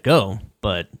can't let it go,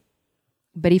 but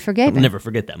he forgave him. Never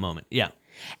forget that moment. Yeah.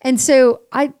 And so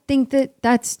I think that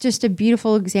that's just a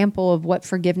beautiful example of what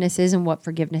forgiveness is and what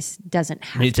forgiveness doesn't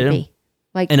have to be.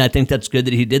 And I think that's good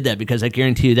that he did that, because I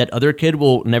guarantee you that other kid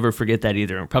will never forget that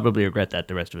either and probably regret that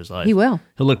the rest of his life. He will.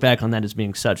 He'll look back on that as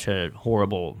being such a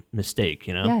horrible mistake,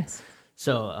 Yes.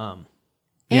 So,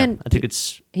 and I think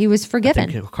he was forgiven.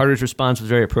 I think Carter's response was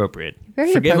very appropriate.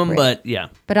 Forgive him, but yeah.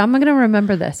 But I'm going to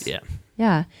remember this. Yeah.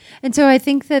 Yeah. And so I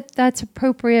think that that's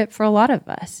appropriate for a lot of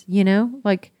us,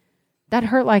 like that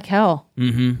hurt like hell.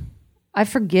 Mm-hmm. I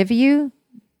forgive you,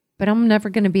 but I'm never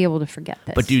going to be able to forget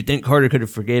this. But do you think Carter could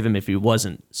have forgave him if he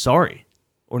wasn't sorry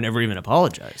or never even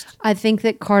apologized? I think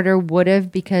that Carter would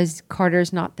have, because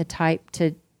Carter's not the type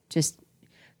to just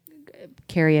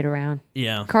carry it around.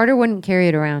 Yeah. Carter wouldn't carry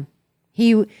it around.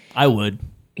 I would.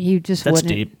 He just That's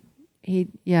wouldn't.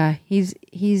 deep.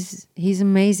 He's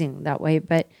amazing that way.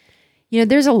 But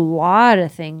there's a lot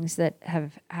of things that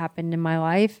have happened in my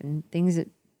life and things that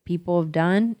people have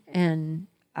done, and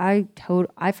I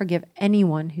forgive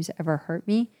anyone who's ever hurt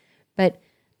me. But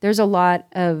there's a lot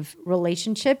of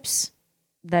relationships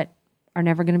that are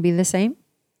never going to be the same.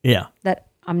 Yeah. That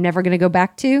I'm never going to go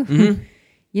back to.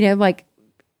 Mm-hmm. Like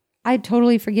I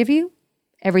totally forgive you.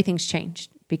 Everything's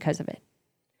changed because of it.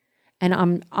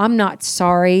 And I'm not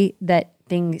sorry that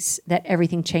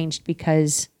everything changed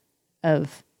because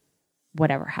of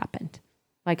whatever happened.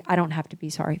 Like I don't have to be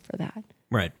sorry for that.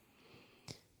 Right.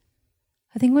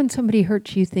 I think when somebody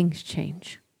hurts you, things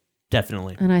change.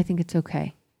 Definitely. And I think it's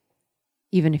okay,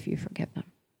 even if you forgive them.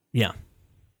 Yeah.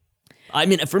 I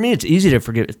mean, for me, it's easy to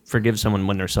forgive someone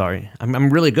when they're sorry.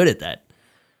 I'm really good at that.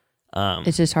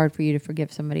 It's just hard for you to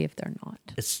forgive somebody if they're not.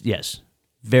 Yes,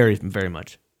 very, very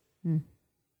much.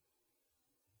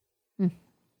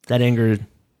 That anger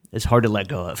is hard to let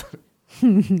go of.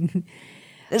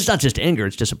 It's not just anger;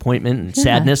 it's disappointment and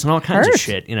sadness and all kinds of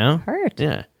shit. Hurt.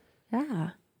 Yeah.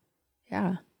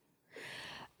 Yeah.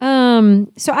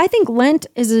 So I think Lent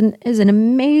is an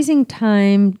amazing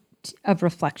time of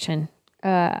reflection.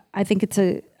 I think it's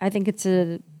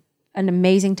an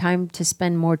amazing time to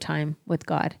spend more time with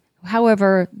God.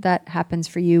 However that happens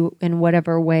for you, in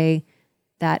whatever way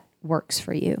that works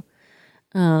for you.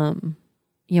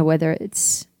 Whether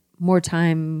it's more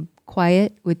time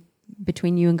quiet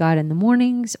between you and God in the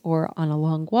mornings, or on a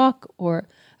long walk, or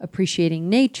appreciating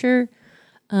nature.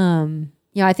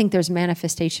 I think there's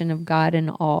manifestation of God in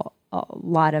a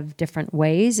lot of different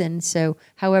ways. And so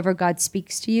however God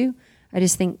speaks to you, I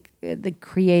just think the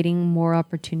creating more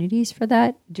opportunities for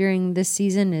that during this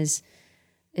season is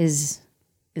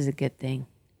a good thing.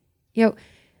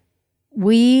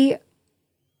 We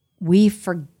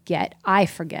forget. I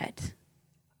forget.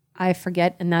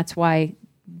 And that's why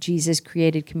Jesus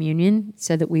created communion,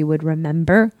 so that we would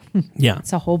remember. Yeah.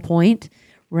 It's the whole point.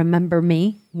 Remember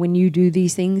me. When you do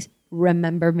these things,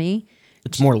 remember me.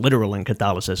 It's more literal in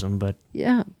Catholicism, but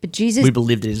Jesus, we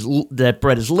believe that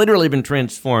bread has literally been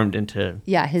transformed into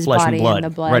his flesh body and blood, and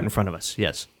the blood right in front of us.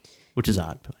 Yes, which is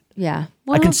odd. But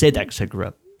well, I can say that because I grew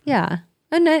up. Yeah,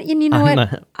 and you know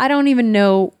what? I don't even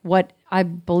know what I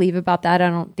believe about that.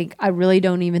 I really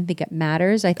don't even think it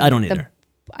matters. I don't either.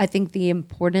 I think the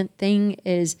important thing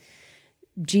is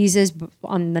Jesus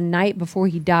on the night before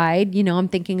he died. I'm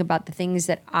thinking about the things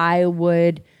that I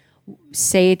would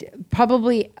say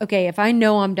probably, okay, if I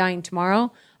know I'm dying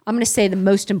tomorrow, I'm going to say the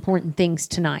most important things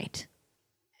tonight,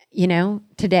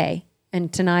 today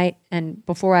and tonight and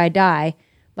before I die.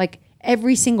 Like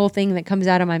every single thing that comes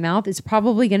out of my mouth is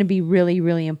probably going to be really,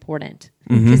 really important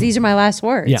because these are my last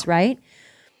words, right?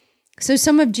 So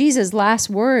some of Jesus' last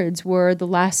words were the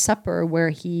Last Supper, where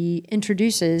he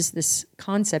introduces this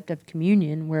concept of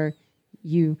communion, where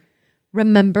you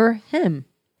remember him.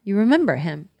 You remember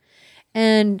him.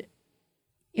 And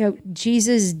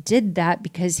Jesus did that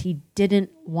because he didn't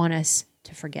want us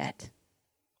to forget.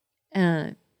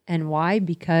 And why?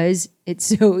 Because it's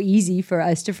so easy for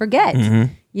us to forget.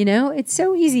 It's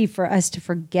so easy for us to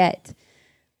forget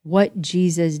what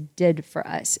Jesus did for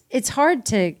us. It's hard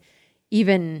to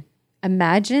even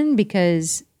imagine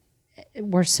because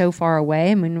we're so far away.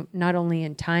 I mean, not only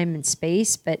in time and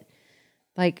space, but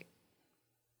like...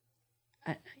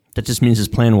 That just means his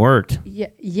plan worked.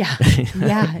 Yeah.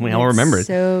 We all remember it.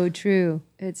 So true.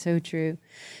 It's so true.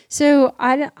 So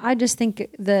I just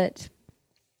think that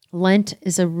Lent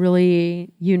is a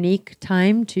really unique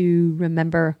time to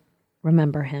remember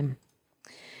him.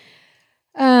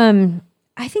 I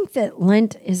think that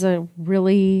Lent is a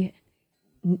really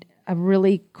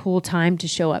cool time to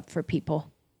show up for people.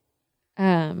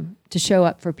 To show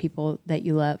up for people that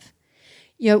you love.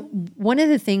 One of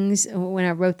the things when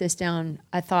I wrote this down,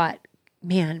 I thought,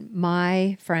 man,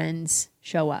 my friends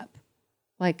show up.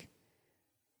 Like,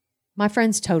 my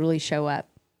friends totally show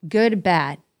up. Good,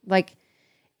 bad. Like,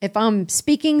 if I'm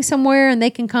speaking somewhere and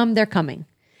they can come, they're coming.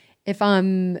 If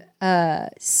I'm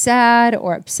sad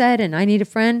or upset and I need a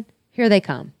friend, here they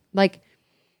come. Like,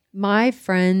 my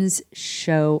friends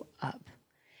show up.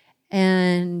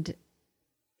 And,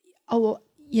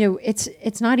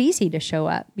 it's not easy to show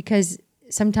up because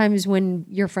sometimes when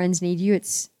your friends need you,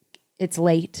 it's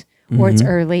late or it's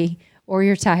early or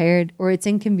you're tired or it's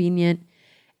inconvenient.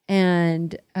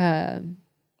 And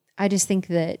I just think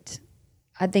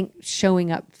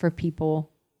showing up for people,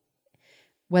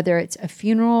 whether it's a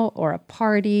funeral or a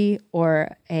party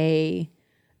or a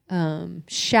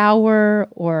shower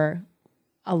or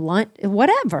a lunch,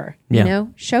 whatever,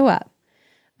 show up.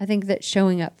 I think that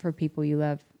showing up for people you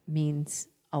love means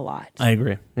a lot. I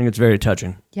agree. I think it's very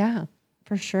touching. Yeah.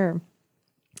 For sure.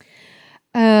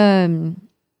 I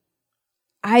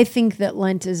think that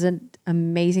Lent is an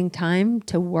amazing time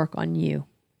to work on you.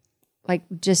 Like,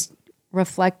 just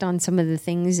reflect on some of the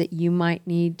things that you might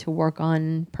need to work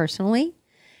on personally.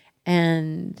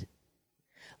 And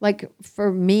like for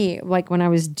me, like when I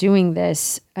was doing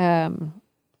this,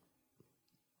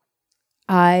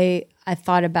 I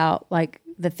thought about like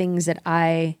the things that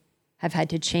I have had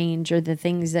to change or the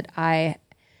things that I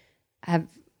have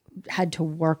had to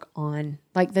work on,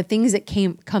 like the things that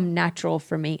come natural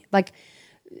for me. Like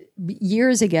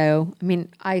years ago, I mean,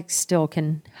 I still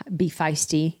can be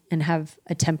feisty and have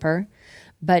a temper,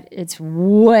 but it's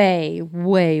way,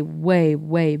 way, way,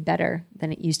 way better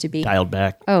than it used to be. Dialed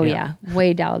back. Oh yeah,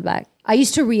 way dialed back. I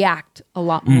used to react a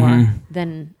lot more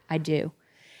than I do.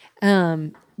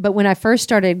 But when I first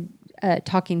started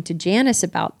talking to Janice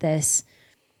about this,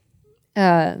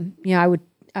 I would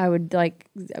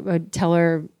tell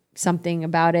her something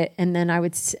about it, and then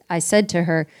I said to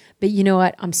her, but you know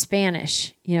what, I'm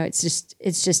Spanish, it's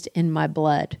just in my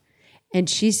blood. And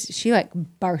she like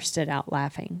bursted out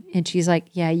laughing, and she's like,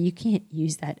 yeah, you can't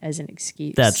use that as an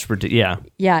excuse. That's ridiculous.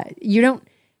 Yeah, you don't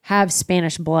have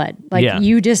Spanish blood,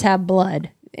 you just have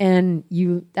blood, and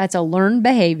that's a learned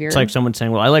behavior. It's like someone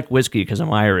saying, well, I like whiskey because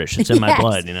I'm Irish, it's in my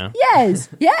blood. Yes,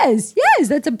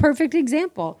 that's a perfect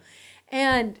example.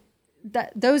 And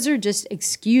those are just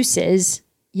excuses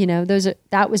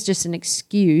that was just an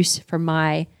excuse for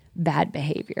my bad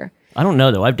behavior. I don't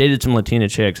know though. I've dated some Latina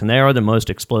chicks, and they are the most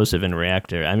explosive and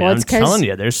reactive. I mean, I'm telling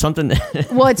you, there's something.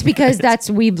 Well, it's because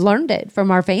we've learned it from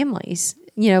our families.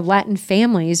 Latin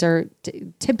families are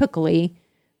typically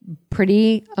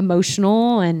pretty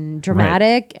emotional and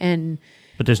dramatic, right.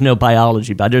 But there's no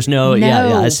biology, but there's no.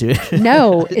 Yeah, I see.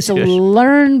 No, it's a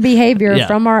learned behavior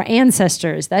from our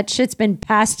ancestors. That shit's been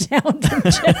passed down from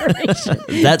generation.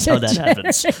 That's how that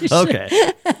happens.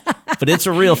 Okay. But it's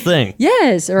a real thing.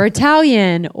 Yes, or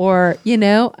Italian, or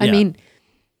I mean,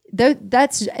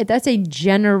 that's a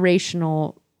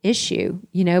generational issue,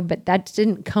 but that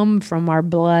didn't come from our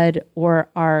blood or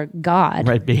our God.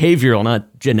 Right, behavioral,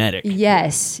 not genetic.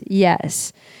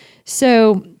 Yes.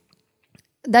 So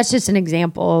that's just an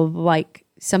example of like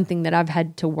something that I've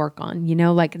had to work on,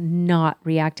 like not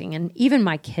reacting. And even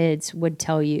my kids would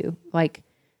tell you like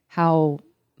how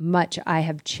much I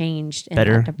have changed.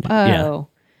 Better.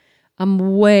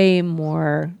 I'm way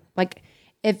more like,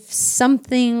 if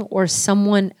something or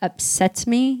someone upsets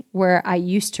me where I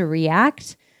used to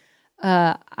react,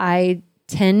 I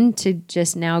tend to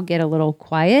just now get a little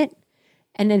quiet.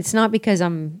 And it's not because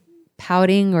I'm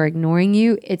pouting or ignoring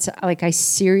you. It's like I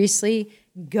seriously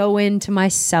go into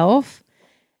myself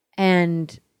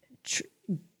and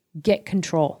get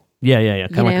control. Yeah.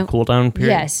 Kind of like a cool down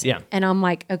period. Yes. Yeah. And I'm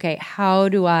like, okay, how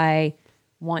do I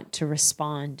want to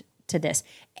respond to this?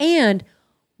 And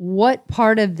what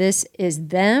part of this is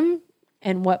them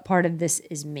and what part of this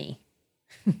is me?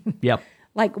 Yep.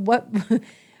 Like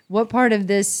what part of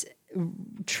this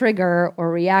trigger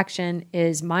or reaction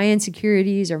is my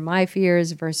insecurities or my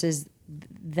fears versus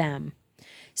them?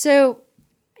 So,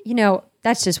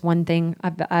 that's just one thing.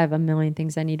 I have a million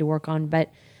things I need to work on,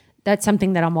 but that's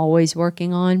something that I'm always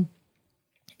working on,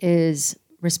 is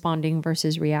responding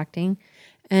versus reacting.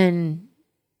 And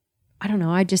I don't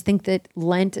know. I just think that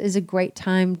Lent is a great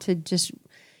time to just,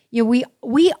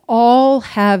 we all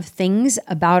have things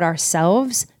about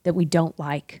ourselves that we don't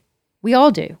like. We all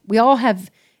do. We all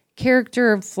have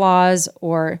character flaws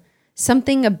or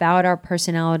something about our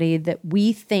personality that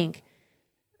we think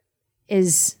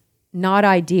is not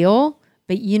ideal.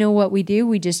 But you know what we do?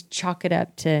 We just chalk it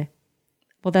up to,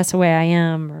 well, that's the way I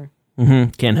am, or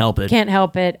can't help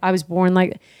it. I was born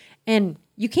like, and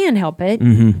you can help it.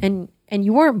 And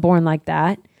you weren't born like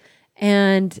that.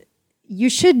 And you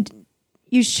should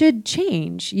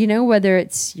change, whether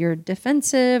it's you're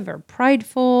defensive or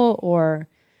prideful, or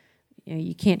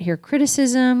you can't hear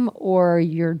criticism, or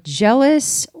you're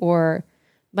jealous, or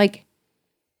like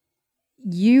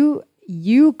you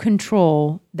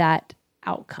control that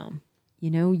outcome.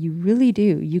 You really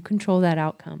do. You control that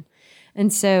outcome.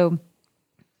 And so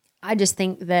I just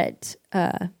think that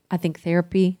I think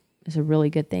therapy is a really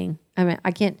good thing. I mean,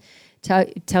 I can't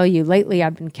tell you, lately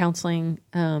I've been counseling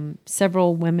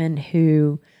several women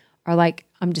who are like,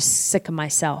 I'm just sick of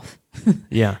myself.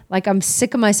 Yeah. Like, I'm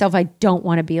sick of myself. I don't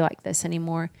want to be like this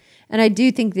anymore. And I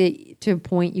do think that to a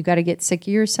point you got to get sick of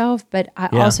yourself, but I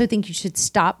also think you should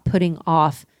stop putting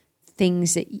off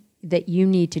things that you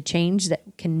need to change that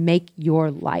can make your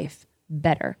life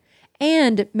better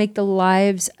and make the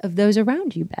lives of those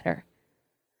around you better.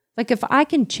 Like, if I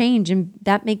can change and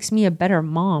that makes me a better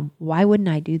mom, why wouldn't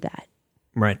I do that?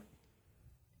 Right.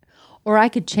 Or I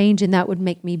could change and that would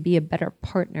make me be a better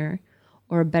partner,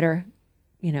 or a better,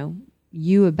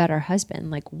 a better husband.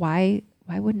 Like, why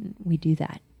wouldn't we do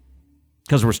that?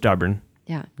 Because we're stubborn.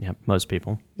 Yeah. Yeah, most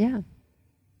people. Yeah.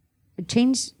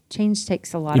 Change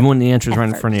takes a lot. Even of when the answer's effort. right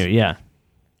in front of you. Yeah.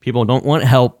 People don't want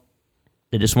help.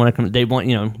 They just want to. They want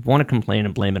to complain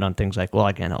and blame it on things like, well,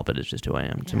 I can't help it. It's just who I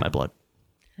am. It's in my blood.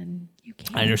 And you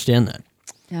can't. I understand that.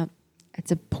 Yeah.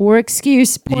 It's a poor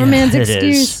excuse. Poor man's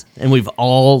excuse. And we've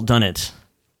all done it.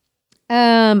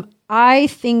 I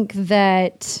think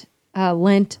that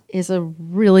Lent is a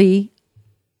really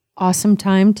awesome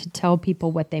time to tell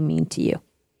people what they mean to you.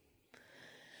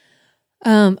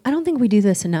 I don't think we do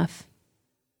this enough.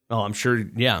 Oh, I'm sure.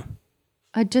 Yeah.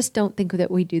 I just don't think that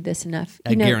we do this enough.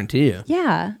 I guarantee you.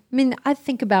 Yeah. I mean, I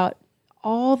think about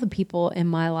all the people in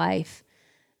my life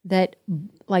that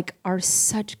like are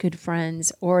such good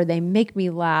friends, or they make me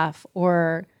laugh,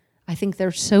 or I think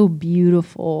they're so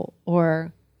beautiful,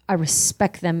 or I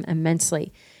respect them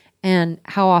immensely. And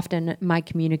how often am I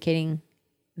communicating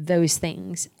those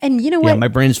things? And you know what? Yeah, my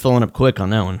brain's filling up quick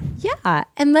on that one. Yeah.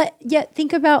 And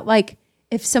think about, like,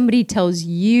 if somebody tells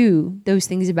you those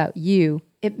things about you,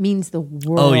 it means the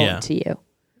world to you.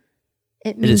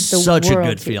 It means such a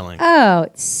good feeling. Oh,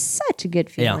 it's such a good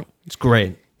feeling. Yeah, it's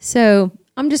great. So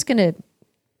I'm just gonna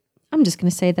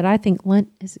say that I think Lent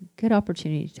is a good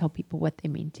opportunity to tell people what they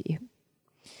mean to you.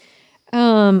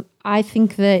 I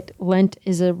think that Lent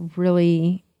is a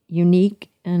really unique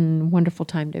and wonderful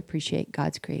time to appreciate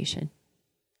God's creation.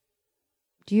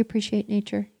 Do you appreciate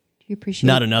nature? Do you appreciate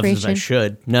Not enough creation? as I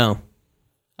should. No.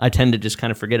 I tend to just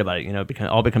kind of forget about it, because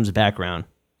all becomes background.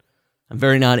 I'm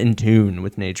very not in tune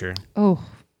with nature. Oh,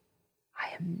 I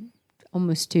am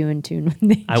almost too in tune with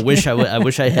nature. I wish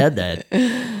I had that.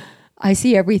 I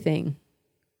see everything.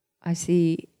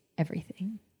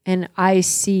 And I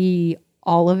see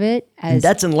all of it as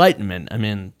that's enlightenment. I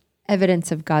mean,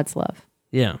 evidence of God's love.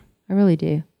 Yeah. I really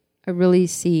do. I really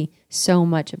see so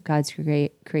much of God's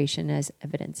creation as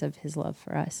evidence of his love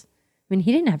for us. I mean,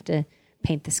 he didn't have to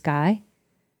paint the sky.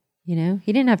 He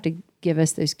didn't have to give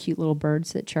us those cute little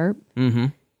birds that chirp. Mm-hmm.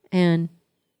 And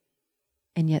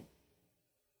yet,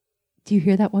 do you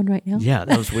hear that one right now? Yeah,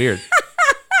 that was weird.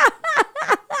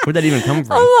 Where'd that even come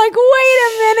from? I'm like, wait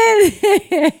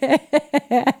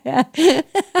a minute.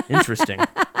 Interesting.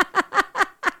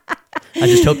 I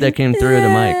just hope that came through the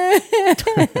mic.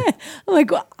 I'm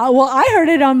like, well, I heard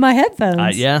it on my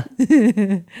headphones. Yeah.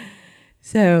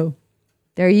 So,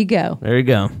 there you go. There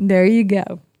you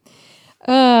go.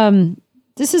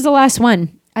 This is the last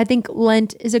one. I think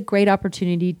Lent is a great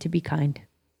opportunity to be kind.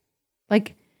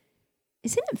 Like,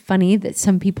 isn't it funny that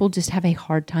some people just have a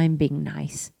hard time being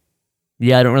nice?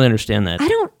 Yeah, I don't really understand that. I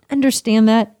don't understand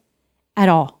that at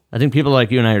all. I think people like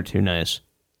you and I are too nice.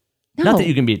 No. Not that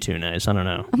you can be too nice. I don't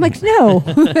know. I'm like, no,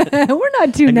 we're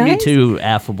not too nice. I can be too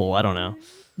affable. I don't know.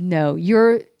 No,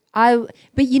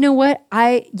 but you know what?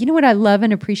 I love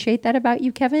and appreciate that about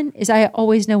you, Kevin, is I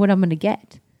always know what I'm going to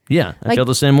get. Yeah, I feel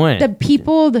the same way. The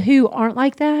people who aren't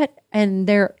like that and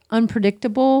they're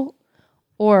unpredictable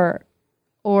or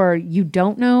you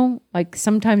don't know, like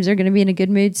sometimes they're going to be in a good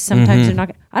mood, sometimes they're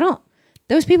not.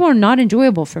 Those people are not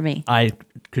enjoyable for me. I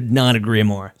could not agree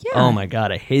more. Yeah. Oh my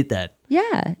God, I hate that.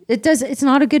 Yeah, it's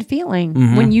not a good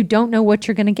feeling when you don't know what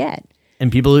you're going to get. And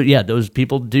those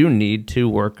people do need to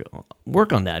work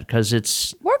on that because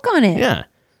it's... Work on it. Yeah.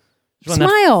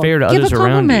 Smile. Fair to Give others a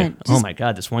compliment. Around you. Oh my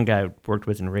God, this one guy I worked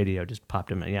with in radio just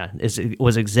popped him. Yeah, it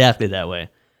was exactly that way.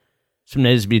 Some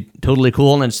days it'd be totally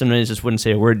cool, and then some days just wouldn't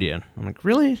say a word to you. I'm like,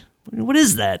 really? What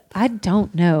is that? I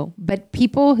don't know, but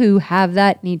people who have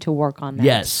that need to work on that.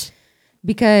 Yes.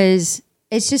 Because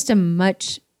it's just a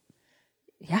much...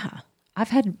 Yeah. I've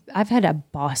had a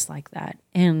boss like that,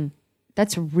 and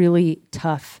that's really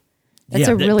tough.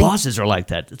 Bosses are like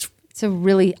that.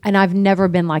 And I've never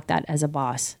been like that as a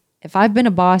boss. If I've been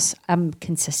a boss, I'm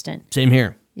consistent. Same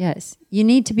here. Yes. You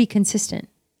need to be consistent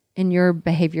in your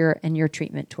behavior and your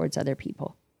treatment towards other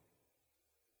people.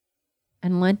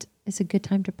 And Lent is a good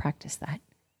time to practice that.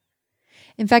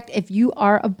 In fact, if you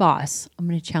are a boss, I'm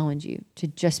going to challenge you to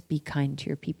just be kind to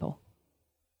your people.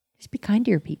 Just be kind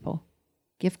to your people.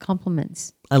 Give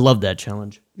compliments. I love that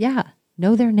challenge. Yeah.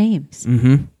 Know their names.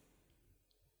 Mm-hmm.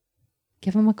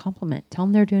 Give them a compliment. Tell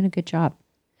them they're doing a good job.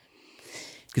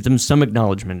 Give them some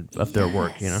acknowledgement of their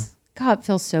work, God, it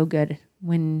feels so good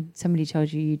when somebody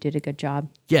tells you did a good job.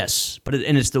 Yes,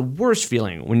 and it's the worst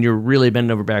feeling when you're really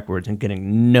bending over backwards and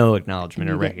getting no acknowledgement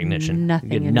or recognition.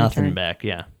 Nothing. You get nothing back,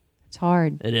 yeah. It's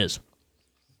hard. It is.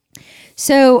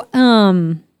 So,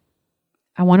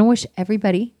 I want to wish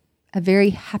everybody a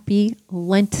very happy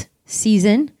Lent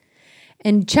season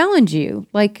and challenge you.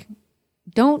 Like,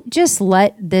 don't just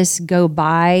let this go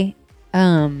by.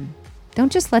 Don't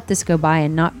just let this go by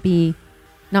and not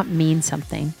mean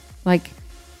something. Like,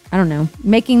 I don't know.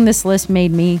 Making this list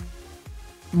made me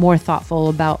more thoughtful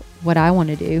about what I want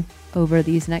to do over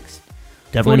these next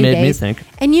Definitely 40 made days. me think.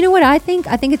 And you know what I think?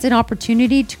 I think it's an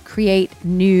opportunity to create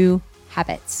new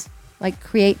habits. Like,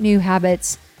 create new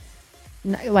habits.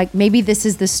 Like, maybe this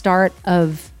is the start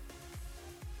of,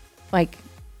 like,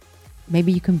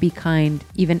 maybe you can be kind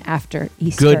even after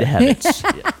Easter. Good habits.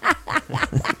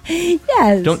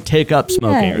 Yes. Don't take up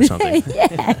smoking or something.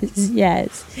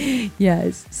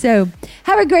 Yes. So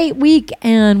have a great week,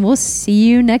 and we'll see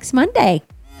you next Monday.